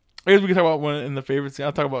I guess we can talk about one in the favorite scene.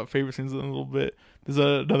 I'll talk about favorite scenes in a little bit. There's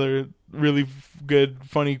another really good,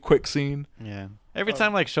 funny, quick scene. Yeah. Every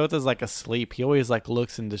time like Shota's like asleep, he always like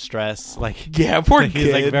looks in distress. Like poor he's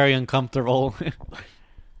kid. like very uncomfortable.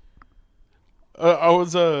 I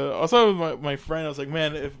was with my friend. I was like,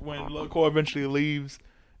 man, when Lakoa eventually leaves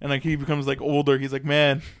and like he becomes like older, he's like,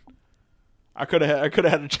 man, I could have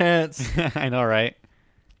had a chance. I know, right?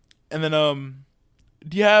 And then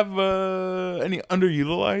do you have any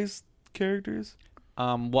underutilized characters?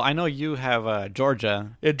 Well, I know you have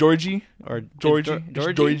Georgia. Yeah, Georgie. Or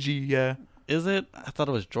Georgie, yeah. Is it? I thought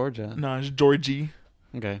it was Georgia. No, it's Georgie.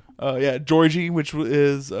 Okay. Yeah, Georgie, which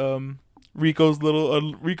is Rico's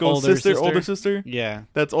older sister. Yeah.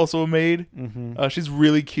 That's also a maid. Mm-hmm. She's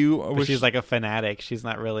really cute. But she's like a fanatic. She's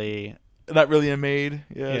not really a maid.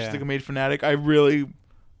 Yeah, she's like a maid fanatic. I really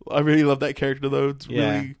love that character though. It's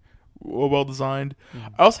really well designed.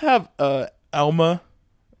 Mm-hmm. I also have Alma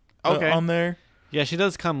on there. Yeah, she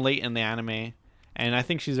does come late in the anime, and I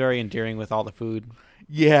think she's very endearing with all the food.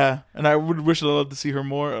 Yeah, and I would wish I'd love to see her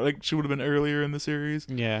more. Like she would have been earlier in the series.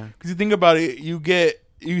 Yeah, because you think about it,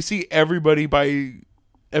 you see everybody by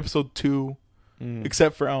episode 2,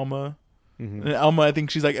 except for Alma. Mm-hmm. And Alma, I think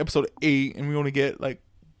she's like episode 8, and we only get like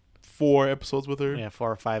 4 episodes with her. Yeah,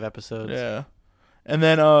 4 or 5 episodes. Yeah, and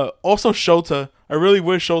then also Shota. I really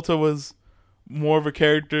wish Shota was more of a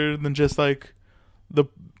character than just like the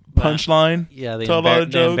punchline. Yeah, the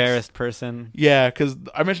embarrassed person. Yeah, because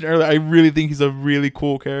I mentioned earlier, I really think he's a really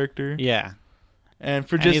cool character. Yeah, and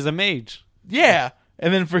he's a mage. Yeah,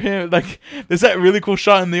 and then for him, like, there's that really cool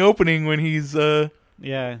shot in the opening when he's he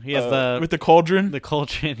has with the cauldron. The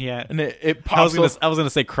cauldron, yeah, and it pops. I was gonna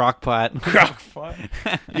say crockpot. Crockpot.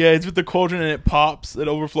 Yeah, it's with the cauldron and it pops. It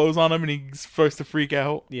overflows on him and he starts to freak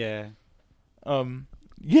out. Yeah.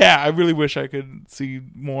 Yeah, I really wish I could see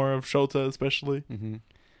more of Shota, especially. Mm-hmm.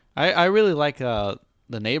 I really like the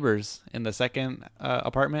neighbors in the second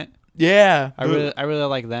apartment. Yeah, I really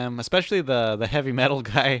like them, especially the heavy metal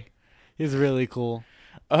guy. He's really cool.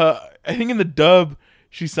 I think in the dub,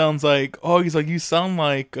 she sounds like he's like, you sound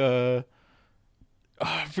like I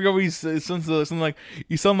forgot what he says. Something like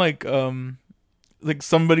you sound like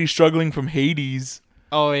somebody struggling from Hades.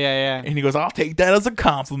 Oh yeah. And he goes, I'll take that as a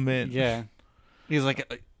compliment. Yeah, he's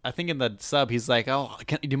like. I think in the sub he's like, "Oh,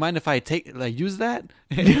 do you mind if I use that?"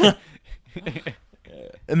 And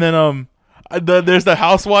then there's the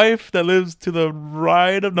housewife that lives to the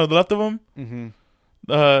the left of him.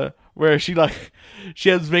 Mm-hmm. Where she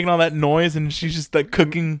has making all that noise and she's just like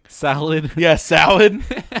cooking salad. Yeah, salad.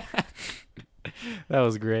 That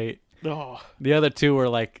was great. Oh, The other two were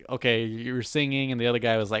like, okay, you were singing, and the other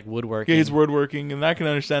guy was like woodworking. yeah, he's woodworking, and I can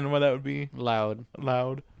understand why that would be loud.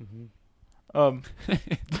 loud. Mm-hmm.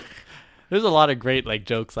 There's a lot of great like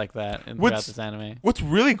jokes like that throughout this anime. What's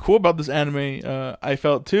really cool about this anime, I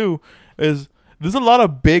felt too, is there's a lot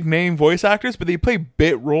of big name voice actors, but they play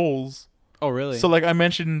bit roles. Oh, really? So like I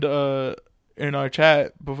mentioned in our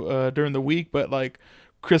chat during the week, but like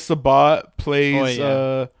Chris Sabat plays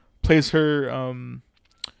plays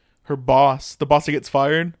her boss, the boss that gets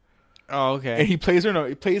fired. Oh, okay. And he plays him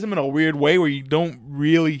in a weird way where you don't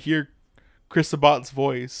really hear Chris Sabat's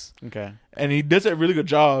voice. Okay. And he does a really good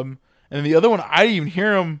job. And the other one, I didn't even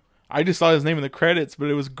hear him. I just saw his name in the credits, but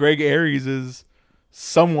it was Greg Aries'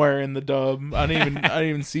 somewhere in the dub. I didn't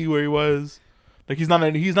even see where he was. Like he's not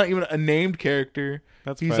even a named character.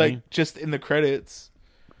 He's funny. like just in the credits.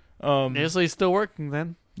 Yeah, so he's still working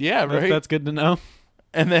then. Yeah, right. That's good to know.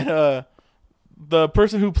 And then the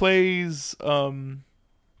person who plays the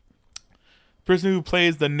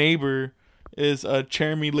neighbor is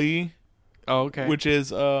Cherami Lee. Oh, okay. Which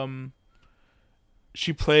is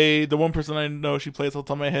she played the one person I know she plays off the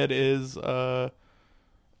top of my head is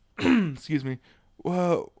excuse me.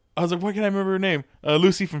 Well, I was like, why can't I remember her name?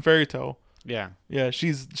 Lucy from Fairy Tail. Yeah. Yeah,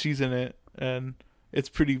 she's in it, and it's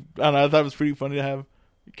pretty. I don't know. I thought it was pretty funny to have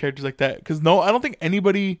characters like that because I don't think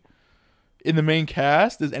anybody in the main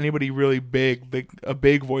cast is anybody really big, like a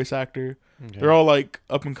big voice actor. Okay. They're all like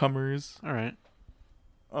up and comers. All right.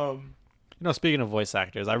 Speaking of voice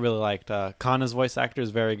actors, I really liked Kana's voice actor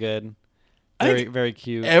is very good. Very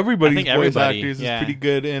cute. Everybody's voice actors is pretty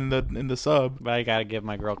good in the sub. But I gotta give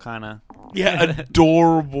my girl Kana. Yeah,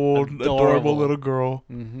 adorable little girl.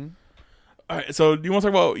 Mm-hmm. All right, so do you want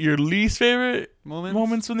to talk about your least favorite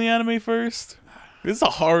moments from the anime first? This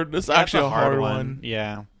is actually a hard one.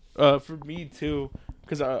 Yeah. For me too,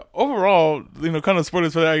 because overall, kind of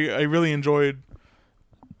spoilers, but I really enjoyed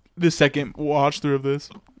this second watch through of this.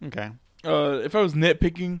 Okay. If I was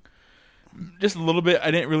nitpicking just a little bit,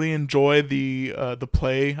 I didn't really enjoy the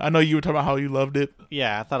play. I know you were talking about how you loved it.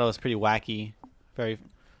 Yeah, I thought it was pretty wacky, very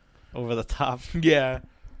over the top. Yeah,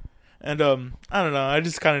 and I don't know. I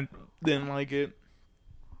just kind of didn't like it.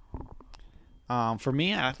 For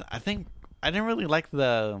me, I think I didn't really like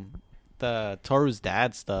the Toru's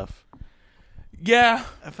dad stuff. Yeah,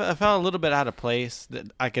 I felt a little bit out of place.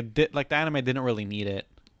 That the anime didn't really need it.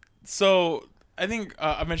 So I think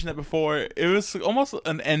I mentioned that before. It was almost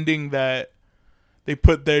an ending that they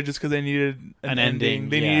put there just because they needed an ending.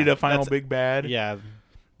 They needed a final big bad. Yeah.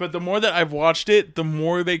 But the more that I've watched it, the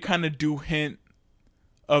more they kind of do hint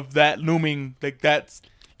of that looming, like that's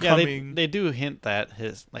coming. They do hint that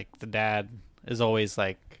the dad is always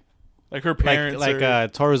like her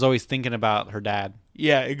parents. Toru's always thinking about her dad.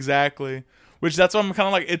 Yeah, exactly. Which that's why I'm kind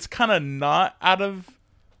of like, it's kind of not out of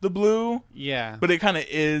the blue. Yeah. But it kind of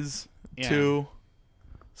is too.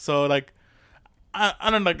 So like, I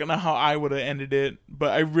don't know how I would have ended it,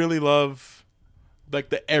 but I really love like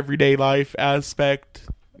the everyday life aspect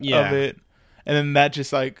of it. And then that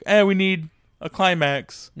just like, we need a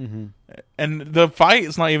climax. Mm-hmm. And the fight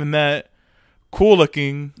is not even that cool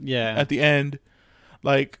looking at the end.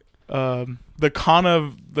 Like, the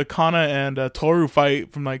Kana and Toru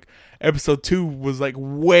fight from like episode 2 was like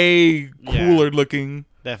way cooler looking.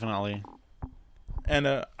 Definitely. And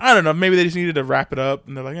I don't know, maybe they just needed to wrap it up,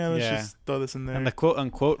 and they're like, let's just throw this in there. And the quote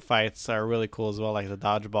unquote fights are really cool as well, like the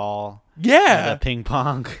dodgeball, the ping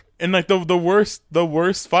pong, and like the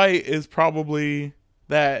worst fight is probably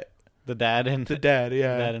that the dad and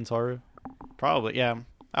Toru. Probably, yeah,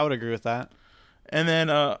 I would agree with that. And then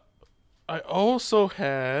I also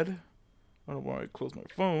had, I don't know why I closed my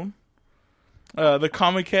phone. The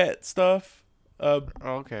Comic Cat stuff.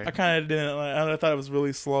 Okay. I kind of didn't like. I thought it was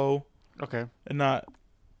really slow. Okay. And not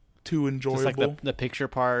too enjoyable. Just like the picture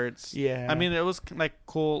parts. Yeah. I mean, it was like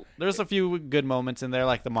cool. There's a few good moments in there,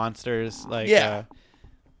 like the monsters, like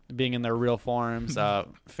being in their real forms.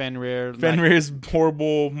 Fenrir's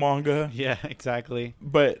horrible manga. Yeah, exactly.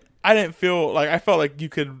 But I didn't feel like, I felt like you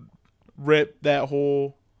could rip that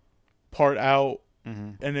whole part out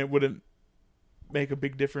and it wouldn't make a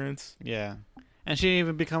big difference. Yeah. And she didn't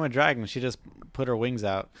even become a dragon. She just put her wings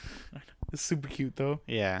out. It's super cute though.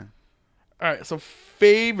 Yeah. All right, so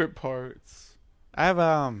favorite parts. I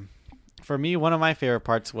have for me, one of my favorite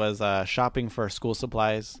parts was shopping for school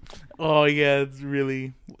supplies. Oh yeah, it's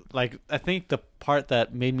really like, I think the part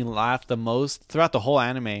that made me laugh the most throughout the whole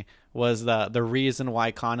anime was the reason why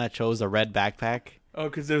Kana chose a red backpack. Oh,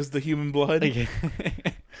 because there's the human blood.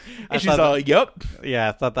 And she's all, "Yep." Yeah,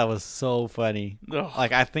 I thought that was so funny. Ugh.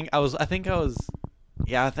 Like I think I was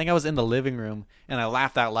Yeah, I think I was in the living room and I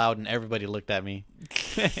laughed out loud and everybody looked at me.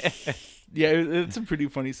 Yeah, it's a pretty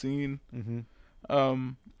funny scene. Mm-hmm.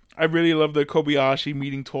 I really love the Kobayashi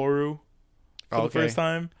meeting Toru for the first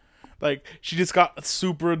time. Like, she just got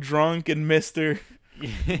super drunk and Mr.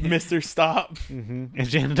 Stop. Mm-hmm. And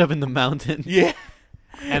she ended up in the mountain. Yeah.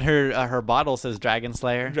 And her bottle says Dragon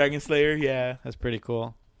Slayer. Dragon Slayer, yeah. That's pretty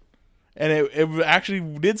cool. And it actually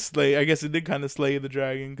did slay. I guess it did kind of slay the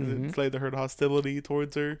dragon because Mm-hmm. it slayed her hostility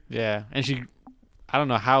towards her. Yeah, and I don't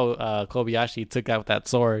know how Kobayashi took out that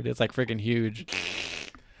sword. It's like freaking huge.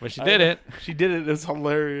 But she did it. She did it. It's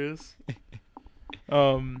hilarious.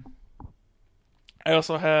 I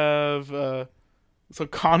also have so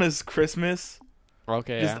Kana's Christmas.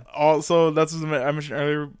 Okay, Just yeah. also, that's what I mentioned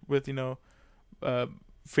earlier with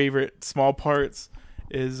favorite small parts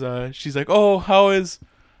is she's like, oh, how is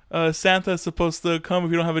Santa supposed to come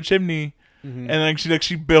if you don't have a chimney? Mm-hmm.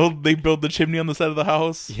 And they build the chimney on the side of the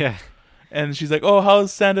house. Yeah. And she's like, oh, how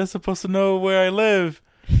is Santa supposed to know where I live?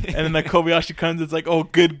 And then like Kobayashi comes, it's like, oh,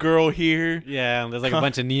 good girl here. Yeah, and there's like a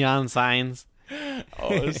bunch of neon signs. Oh,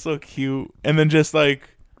 it's so cute. And then just like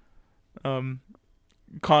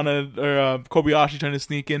Kobayashi trying to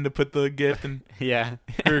sneak in to put the gift and Yeah.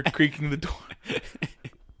 her creaking the door. It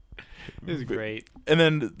was great. And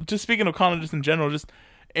then just speaking of Kana just in general, just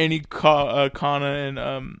any Kana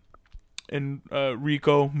and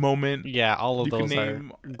Rico moment. Yeah, all of You can those are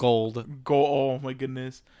name- gold. Go, oh my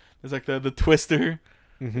goodness. There's like the Twister.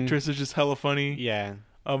 Mm-hmm. Twister's just hella funny. Yeah.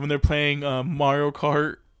 When they're playing Mario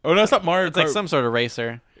Kart. Oh no, it's not Mario It's Kart. like some sort of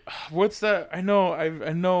racer. What's that? I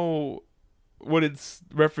know what it's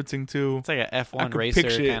referencing to. It's like a I F1 can racer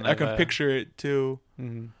picture it. kind I of. can picture it too.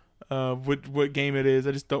 Mm-hmm. What game it is?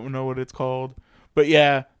 I just don't know what it's called. But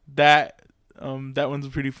yeah, that one's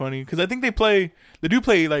pretty funny because I think they do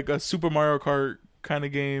play like a Super Mario Kart kind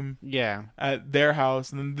of game Yeah. at their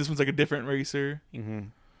house, and then this one's like a different racer.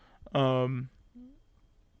 Mm-hmm.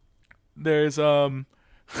 There's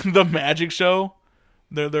the magic show.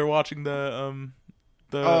 They're watching the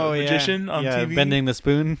magician on TV. Bending the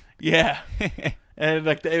spoon. Yeah. And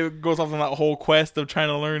like it goes off on that whole quest of trying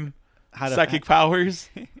to learn How to psychic powers.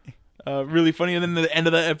 Really funny. And then the end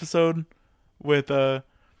of that episode with the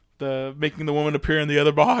making the woman appear in the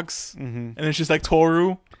other box, Mm-hmm. and it's just like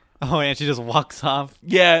Toru. Oh, and she just walks off.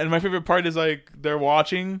 Yeah, and my favorite part is like they're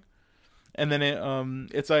watching, and then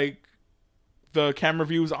it's like the camera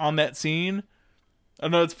views on that scene. Oh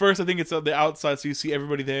no, it's first I think it's on the outside, so you see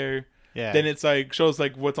everybody there. Yeah. Then it's like shows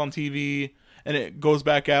like what's on TV, and it goes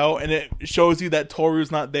back out, and it shows you that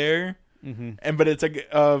Toru's not there, Mm-hmm. but it's like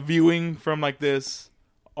viewing from like this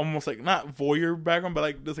almost like not voyeur background, but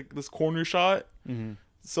like this corner shot. Mm-hmm.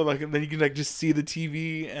 So like then you can like just see the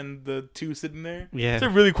TV and the two sitting there. Yeah. It's a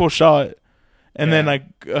really cool shot. And then Yeah.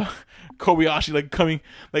 like Kobayashi like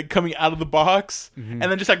coming out of the box, Mhm. and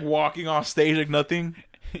then just like walking off stage like nothing.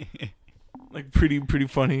 Like pretty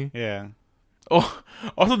funny. Yeah. Oh,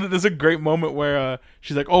 also there's a great moment where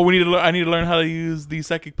she's like, "Oh, I need to learn how to use these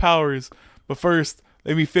psychic powers, but first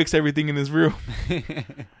let me fix everything in this room."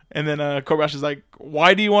 And then Kobayashi's like,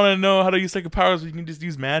 "Why do you want to know how to use psychic powers when you can just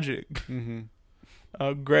use magic?"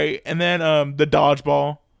 Mm-hmm. Great. And then the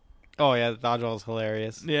dodgeball. Oh yeah, the dodgeball is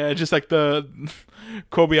hilarious. Yeah, just like the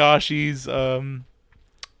Kobayashi's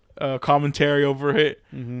commentary over it.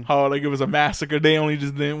 Mm-hmm. How like it was a massacre. They only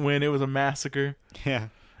just didn't win. It was a massacre. Yeah.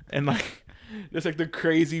 And like just like the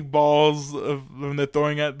crazy balls of when they're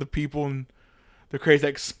throwing at the people, and the crazy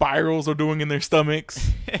like spirals are doing in their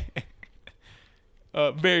stomachs.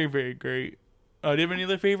 Very, very great. Do you have any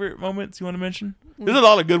other favorite moments you want to mention? There's a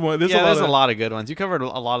lot of good ones. There's a lot of good ones. You covered a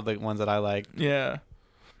lot of the ones that I like. Yeah.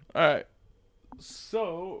 All right.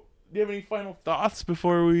 So, do you have any final thoughts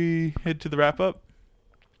before we head to the wrap up?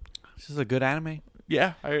 This is a good anime.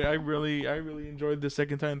 Yeah, I really enjoyed the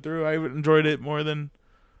second time through. I enjoyed it more than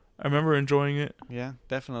I remember enjoying it. Yeah,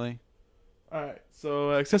 definitely. All right.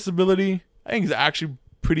 So, accessibility, I think it's actually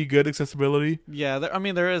pretty good accessibility. Yeah,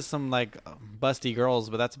 there is some like busty girls,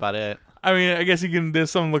 but that's about it. I mean, I guess you can. There's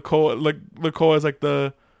some Lakoa is like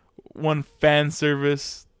the one fan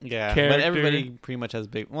service. Yeah, Character. but everybody pretty much has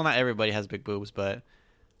big. Well, not everybody has big boobs, but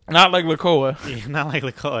Not like Lakoa. not like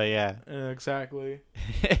Lakoa. Yeah, Exactly.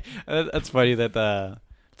 that's funny that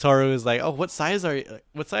Toru is like, "Oh, what size are you?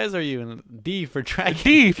 What size are you?" And D for dragon.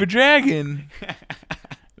 D for dragon.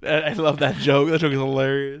 I love that joke. That joke is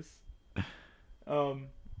hilarious.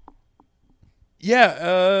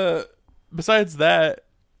 Yeah. Besides that,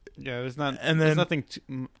 Yeah, there's not. And there's then- nothing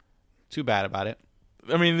too bad about it.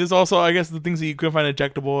 I mean, there's also, I guess, the things that you couldn't find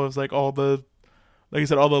ejectable is like all the, like I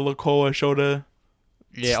said, all the Lakoa Shota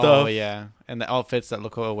Yeah. stuff. Oh, yeah, and the outfits that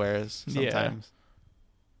Lakoa wears Yeah. sometimes.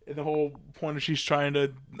 And the whole point is she's trying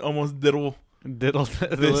to almost diddle Diddle the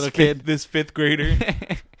this little kid. this fifth grader.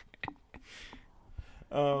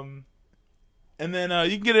 And then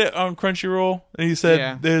you can get it on Crunchyroll. And he said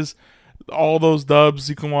Yeah. there's all those dubs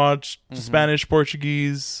you can watch: Mhm. Spanish,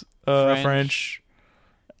 Portuguese, French,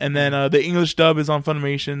 and then the English dub is on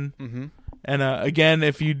Funimation. Mm-hmm. And again,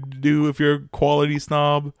 if you're a quality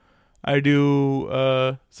snob, I do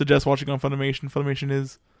service watching on Funimation. Funimation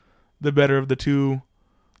is the better of the two.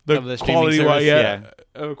 Of the streaming quality wise,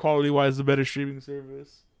 service, quality wise, the better streaming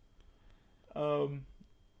service.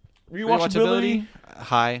 Rewatchability.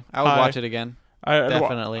 High. I would High. watch it again.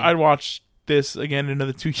 Definitely. I'd watch this again in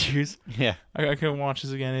another 2 years. Yeah. I can watch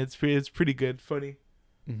this again. It's pretty good, funny.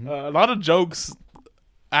 Mhm. A lot of jokes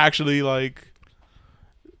actually like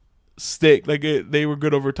stick. Like they were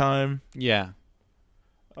good over time. Yeah.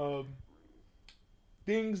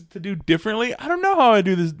 Things to do differently. I don't know how I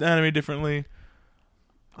do this anime differently.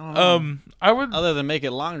 I don't know. I would. Other than make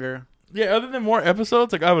it longer. Yeah, other than more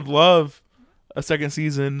episodes, like I would love a second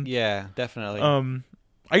season. Yeah, definitely.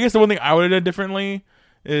 I guess the one thing I would have done differently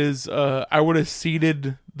is I would have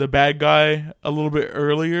seeded the bad guy a little bit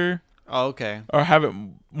earlier, Oh, okay. or have it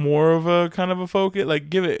more of a kind of a focus. Like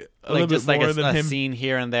give it a Like little just bit like more a than him. scene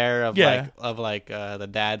here and there of Yeah. the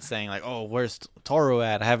dad saying like, "Oh, where's Toru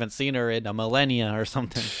at? I haven't seen her in a millennia or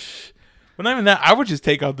something." But not even that. I would just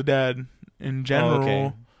take out the dad in general,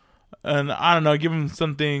 okay. and I don't know, give him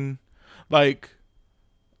something like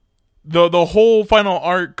the whole final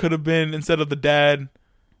arc could have been, instead of the dad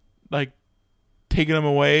like taking him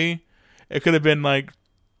away, it could have been like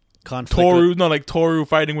Conflict. Toru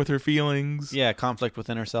fighting with her feelings. Yeah, conflict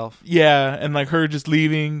within herself. Yeah, and like her just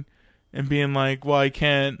leaving and being like, "Well, I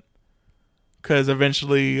can't, because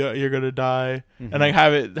eventually you're gonna die." Mhm. And like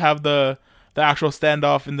have the actual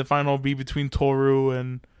standoff in the final be between Toru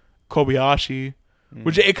and Kobayashi, Mm.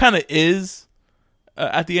 which it kind of is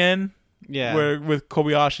at the end, Yeah. where with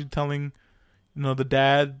Kobayashi telling the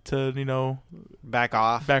dad to Back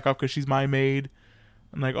off. back off because she's my maid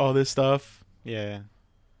and like all this stuff. Yeah.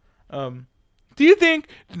 Do you think,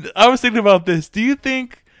 I was thinking about this, do you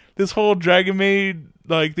think this whole Dragon Maid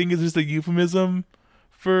like thing is just a euphemism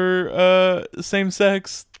for same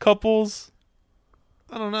sex couples?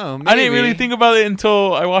 I don't know. I didn't really maybe. think about it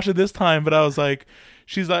until I watched it this time, but I was like,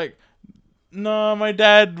 she's like, "No, my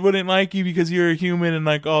dad wouldn't like you because you're a human and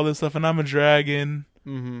like all this stuff, and I'm a dragon."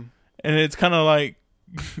 Mhm. And it's kind of like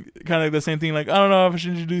the same thing. Like, I don't know if I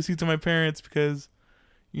should introduce you to my parents because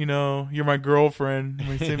you're my girlfriend.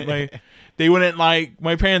 They wouldn't like,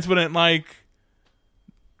 my parents wouldn't like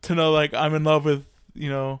to know like I'm in love with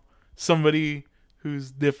somebody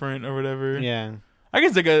who's different or whatever. Yeah. I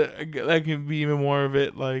guess like that can be even more of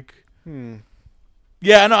it. Like, Hmm.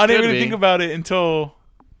 yeah, no, I didn't Could really be. think about it until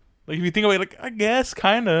like, if you think about it, like, I guess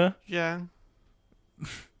kind of Yeah.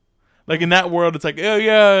 like in that world, it's like, oh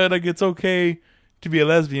yeah, like it's okay to be a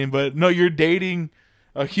lesbian, but no, you're dating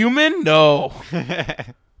a human. No,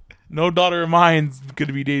 no daughter of mine's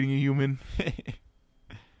gonna be dating a human.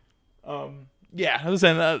 Yeah, I was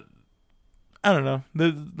saying that. I don't know.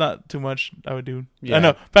 There's not too much I would do. Yeah, I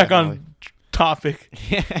know. Back definitely. on topic.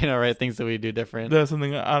 Yeah, I know, right? Things that we do different. That's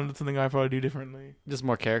something I probably do differently. Just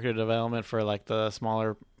more character development for like the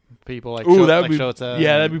smaller people, like Ooh, that'd like be Shota.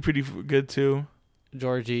 yeah, that'd and be pretty good too.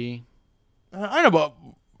 Georgie. I know about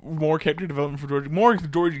more character development for Georgie. More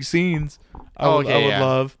Georgie scenes. I would yeah.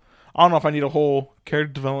 love. I don't know if I need a whole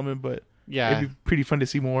character development, but Yeah. it'd be pretty fun to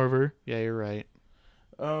see more of her. Yeah, you're right.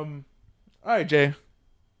 All right, Jay.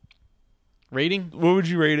 Rating? What would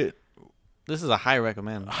you rate it? This is a high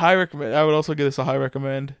recommend. High recommend. I would also give this a high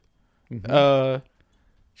recommend. Mhm.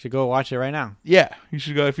 Should go watch it right now. Yeah, you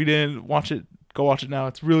should go. If you didn't watch it, go watch it now.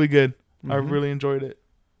 It's really good. I Mhm. really enjoyed it.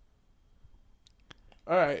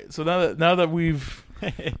 All right, so now that we've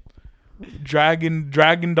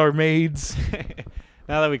dragoned our maids,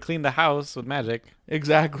 Now that we cleaned the house with magic,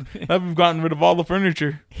 exactly. Now we've gotten rid of all the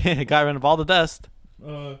furniture. got rid of all the dust.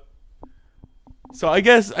 So I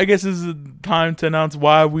guess this is the time to announce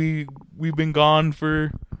why we've been gone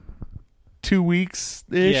for 2 weeks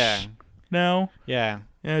ish. Yeah. Now. Yeah.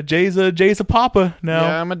 Yeah, Jay's a papa now.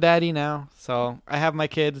 Yeah, I'm a daddy now, so I have my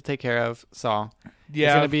kid to take care of. So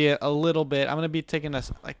it's gonna be a little bit. I'm gonna be taking a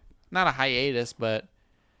not a hiatus, but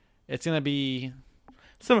it's gonna be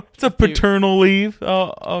it's a paternal leave.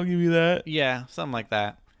 I'll give you that. yeah, something like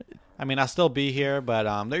that. I mean, I'll still be here, but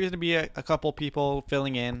there's gonna be a couple people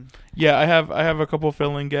filling in. Yeah, I have a couple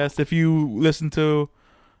filling guests. If you listen to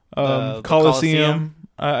The Coliseum,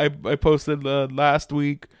 I posted last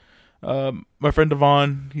week. My friend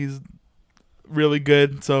Devon, he's really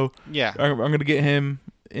good, so Yeah. I'm gonna get him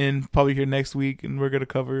in probably here next week, and we're gonna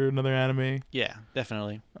cover another anime. Yeah,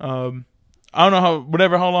 definitely. I don't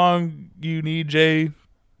know how long you need, Jay,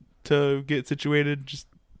 to get situated. Just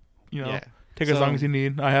take as long as you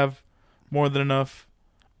need. I have more than enough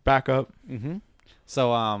backup. Mm-hmm.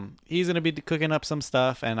 So he's gonna be cooking up some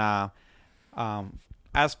stuff, and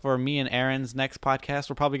as for me and Aaron's next podcast,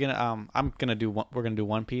 we're probably gonna we're gonna do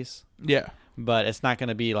One Piece. Yeah, but it's not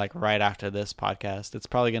gonna be like right after this podcast. It's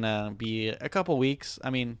probably gonna be a couple weeks. I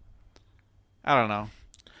mean, I don't know.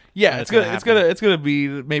 Yeah, it's gonna be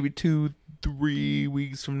maybe 2-3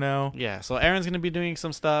 weeks from now. Yeah, so Aaron's gonna be doing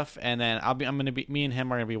some stuff, and then me and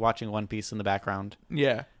him are gonna be watching One Piece in the background.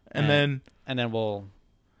 Yeah, and then we'll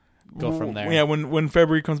go from there. Yeah, when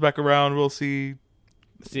February comes back around, we'll see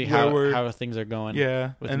how things are going.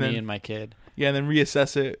 Yeah, with me and my kid. Yeah, and then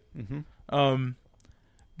reassess it. Mm-hmm.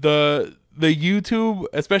 The YouTube,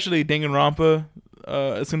 especially Danganronpa,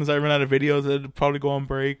 as soon as I run out of videos, it'll probably go on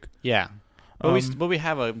break. Yeah. But we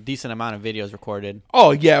have a decent amount of videos recorded.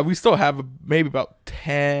 Oh yeah, we still have maybe about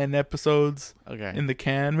 10 episodes in the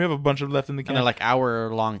can. We have a bunch of left in the can. And they're like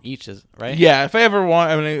hour long each, right? Yeah, if I ever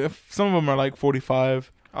want, if some of them are like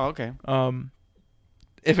 45. Oh, okay.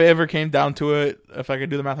 If it ever came down to it, if I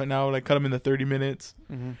could do the math right now, like cut them into 30 minutes,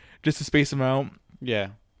 just to space them out. Yeah.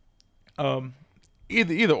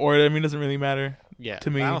 Either or, it doesn't really matter. Yeah.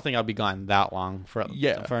 To me, I don't think I'll be gone that long for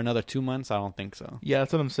another 2 months. I don't think so. Yeah,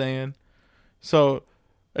 that's what I'm saying. So,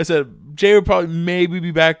 I said Jay would probably maybe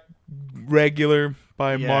be back regular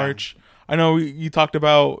by March. I know you talked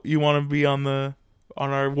about you want to be on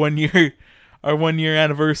our 1 year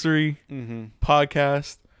anniversary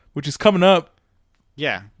podcast, which is coming up.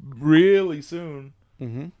 Yeah, really soon.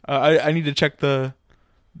 Mm-hmm. I need to check the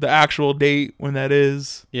actual date when that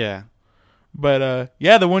is. Yeah, but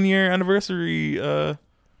the 1 year anniversary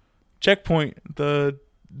checkpoint, the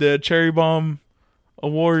Cherry Bomb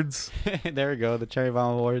Awards. There we go, the Cherry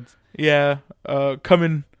Bomb Awards. Yeah,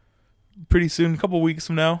 coming pretty soon, a couple weeks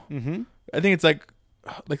from now. Mm-hmm. I think it's like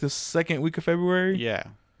the second week of February. Yeah.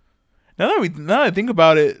 Now that I think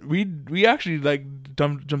about it, we actually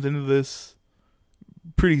jumped into this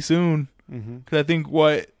pretty soon, because I think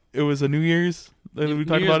it was a New Year's that we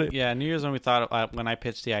talked about it. Yeah, New Year's when we thought when I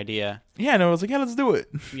pitched the idea. Yeah, and I was like, yeah, let's do it.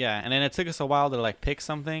 Yeah, and then it took us a while to pick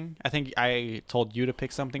something. I think I told you to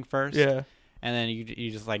pick something first. Yeah. And then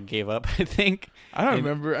you just gave up, I think. I don't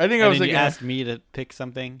remember. I think I was you asked me to pick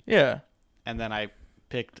something. Yeah. And then I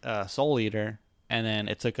picked Soul Eater, and then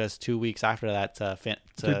it took us 2 weeks after that to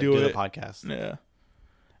do the podcast. Yeah.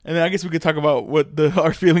 And then I guess we could talk about what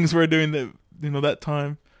our feelings were during that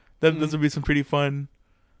time. This would be some pretty fun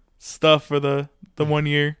stuff for the 1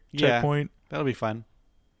 year checkpoint. That'll be fun.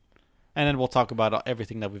 And then we'll talk about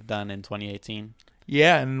everything that we've done in 2018.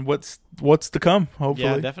 Yeah, and what's to come, hopefully.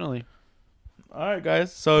 Yeah, definitely. All right,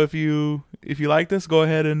 guys. So if you like this, go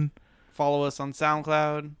ahead and follow us on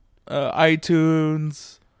SoundCloud,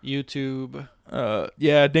 iTunes, YouTube.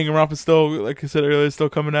 Danganronpa is still, like I said earlier, still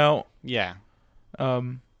coming out. Yeah.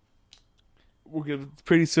 We'll get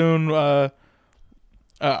pretty soon.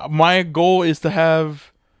 My goal is to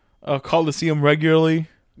have Coliseum regularly.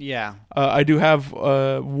 Yeah. I do have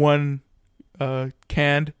one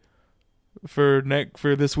canned for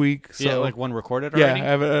this week. So one recorded already? Yeah, I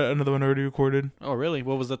have another one already recorded. Oh, really?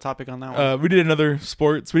 What was the topic on that one? We did another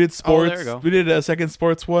sports. We did sports. Oh, there you go. We did a second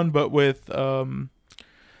sports one, but with the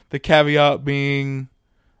caveat being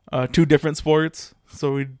 2 different sports.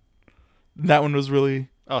 So that one was really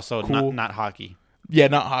cool. Not hockey. Yeah,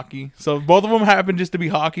 not hockey. So both of them happened just to be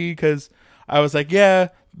hockey, because I was like, the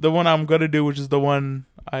one I'm gonna do, which is the one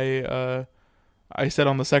I said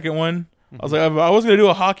on the second one. I was like, I was going to do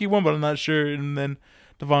a hockey one, but I'm not sure. And then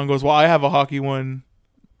Devon goes, well, I have a hockey one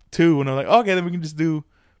too. And I'm like, okay, then we can just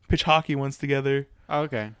pitch hockey ones together. Oh,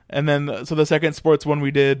 okay. And then, so the second sports one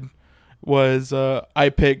we did was I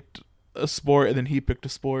picked a sport, and then he picked a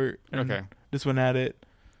sport. And just went at it.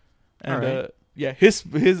 And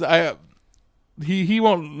he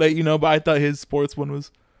won't let you know, but I thought his sports one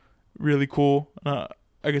was really cool. I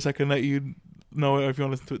guess I can let you know if you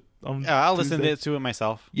want to listen to it. I'll listen to it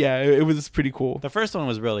myself. Yeah, it was pretty cool. The first one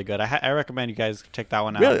was really good. I recommend you guys check that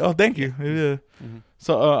one out. Really? Oh, thank you. Yeah.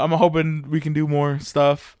 So I'm hoping we can do more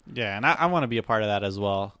stuff. Yeah, and I want to be a part of that as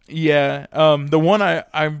well. Yeah. The one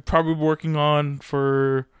I'm probably working on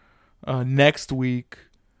for next week,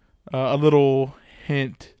 a little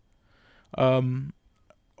hint. A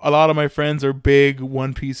lot of my friends are big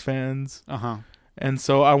One Piece fans. Uh-huh. And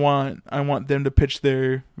so I want them to pitch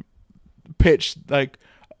their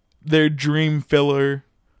dream filler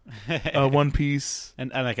One Piece.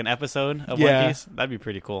 And like an episode of Yeah. One Piece? That'd be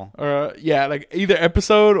pretty cool. Or yeah, like either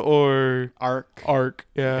episode or Arc.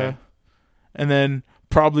 Yeah. Okay. And then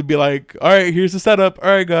probably be like, all right, here's the setup. All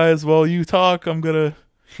right, guys, while you talk, I'm going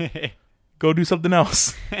to go do something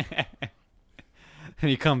else. And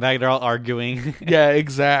you come back, they're all arguing. Yeah,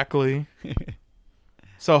 exactly.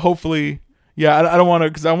 So hopefully, yeah, I don't want to,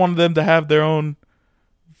 because I wanted them to have their own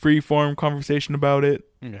free-form conversation about it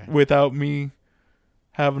Okay. without me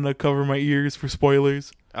having to cover my ears for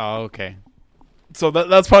spoilers. Oh, okay. So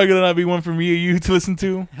that's probably going to be one for me or you to listen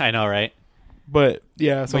to. I know, right? But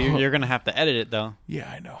yeah, so So you're going to have to edit it, though. yeah,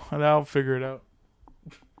 I know. And I'll figure it out.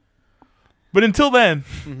 But until then,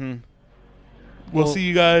 Mm-hmm. we'll see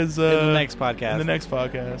you guys in the next podcast. in the next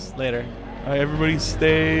podcast. Later. All right, everybody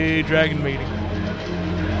stay dragon mating.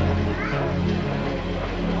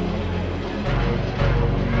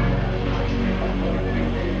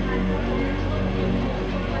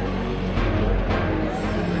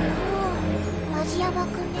 マジヤバ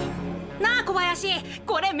くね。なあ小林、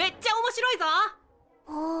これめっちゃ面白いぞ。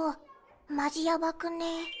おお、マジヤバくね。ね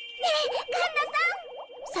え、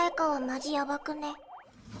カンナさん。さやかはマジヤバくね。はい、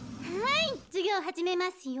授業始めま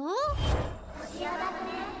すよ。マジヤバく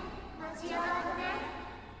ね。マジヤバくね。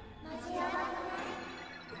マジヤバく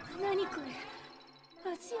ね。何こ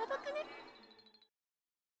れ、マジヤバくね。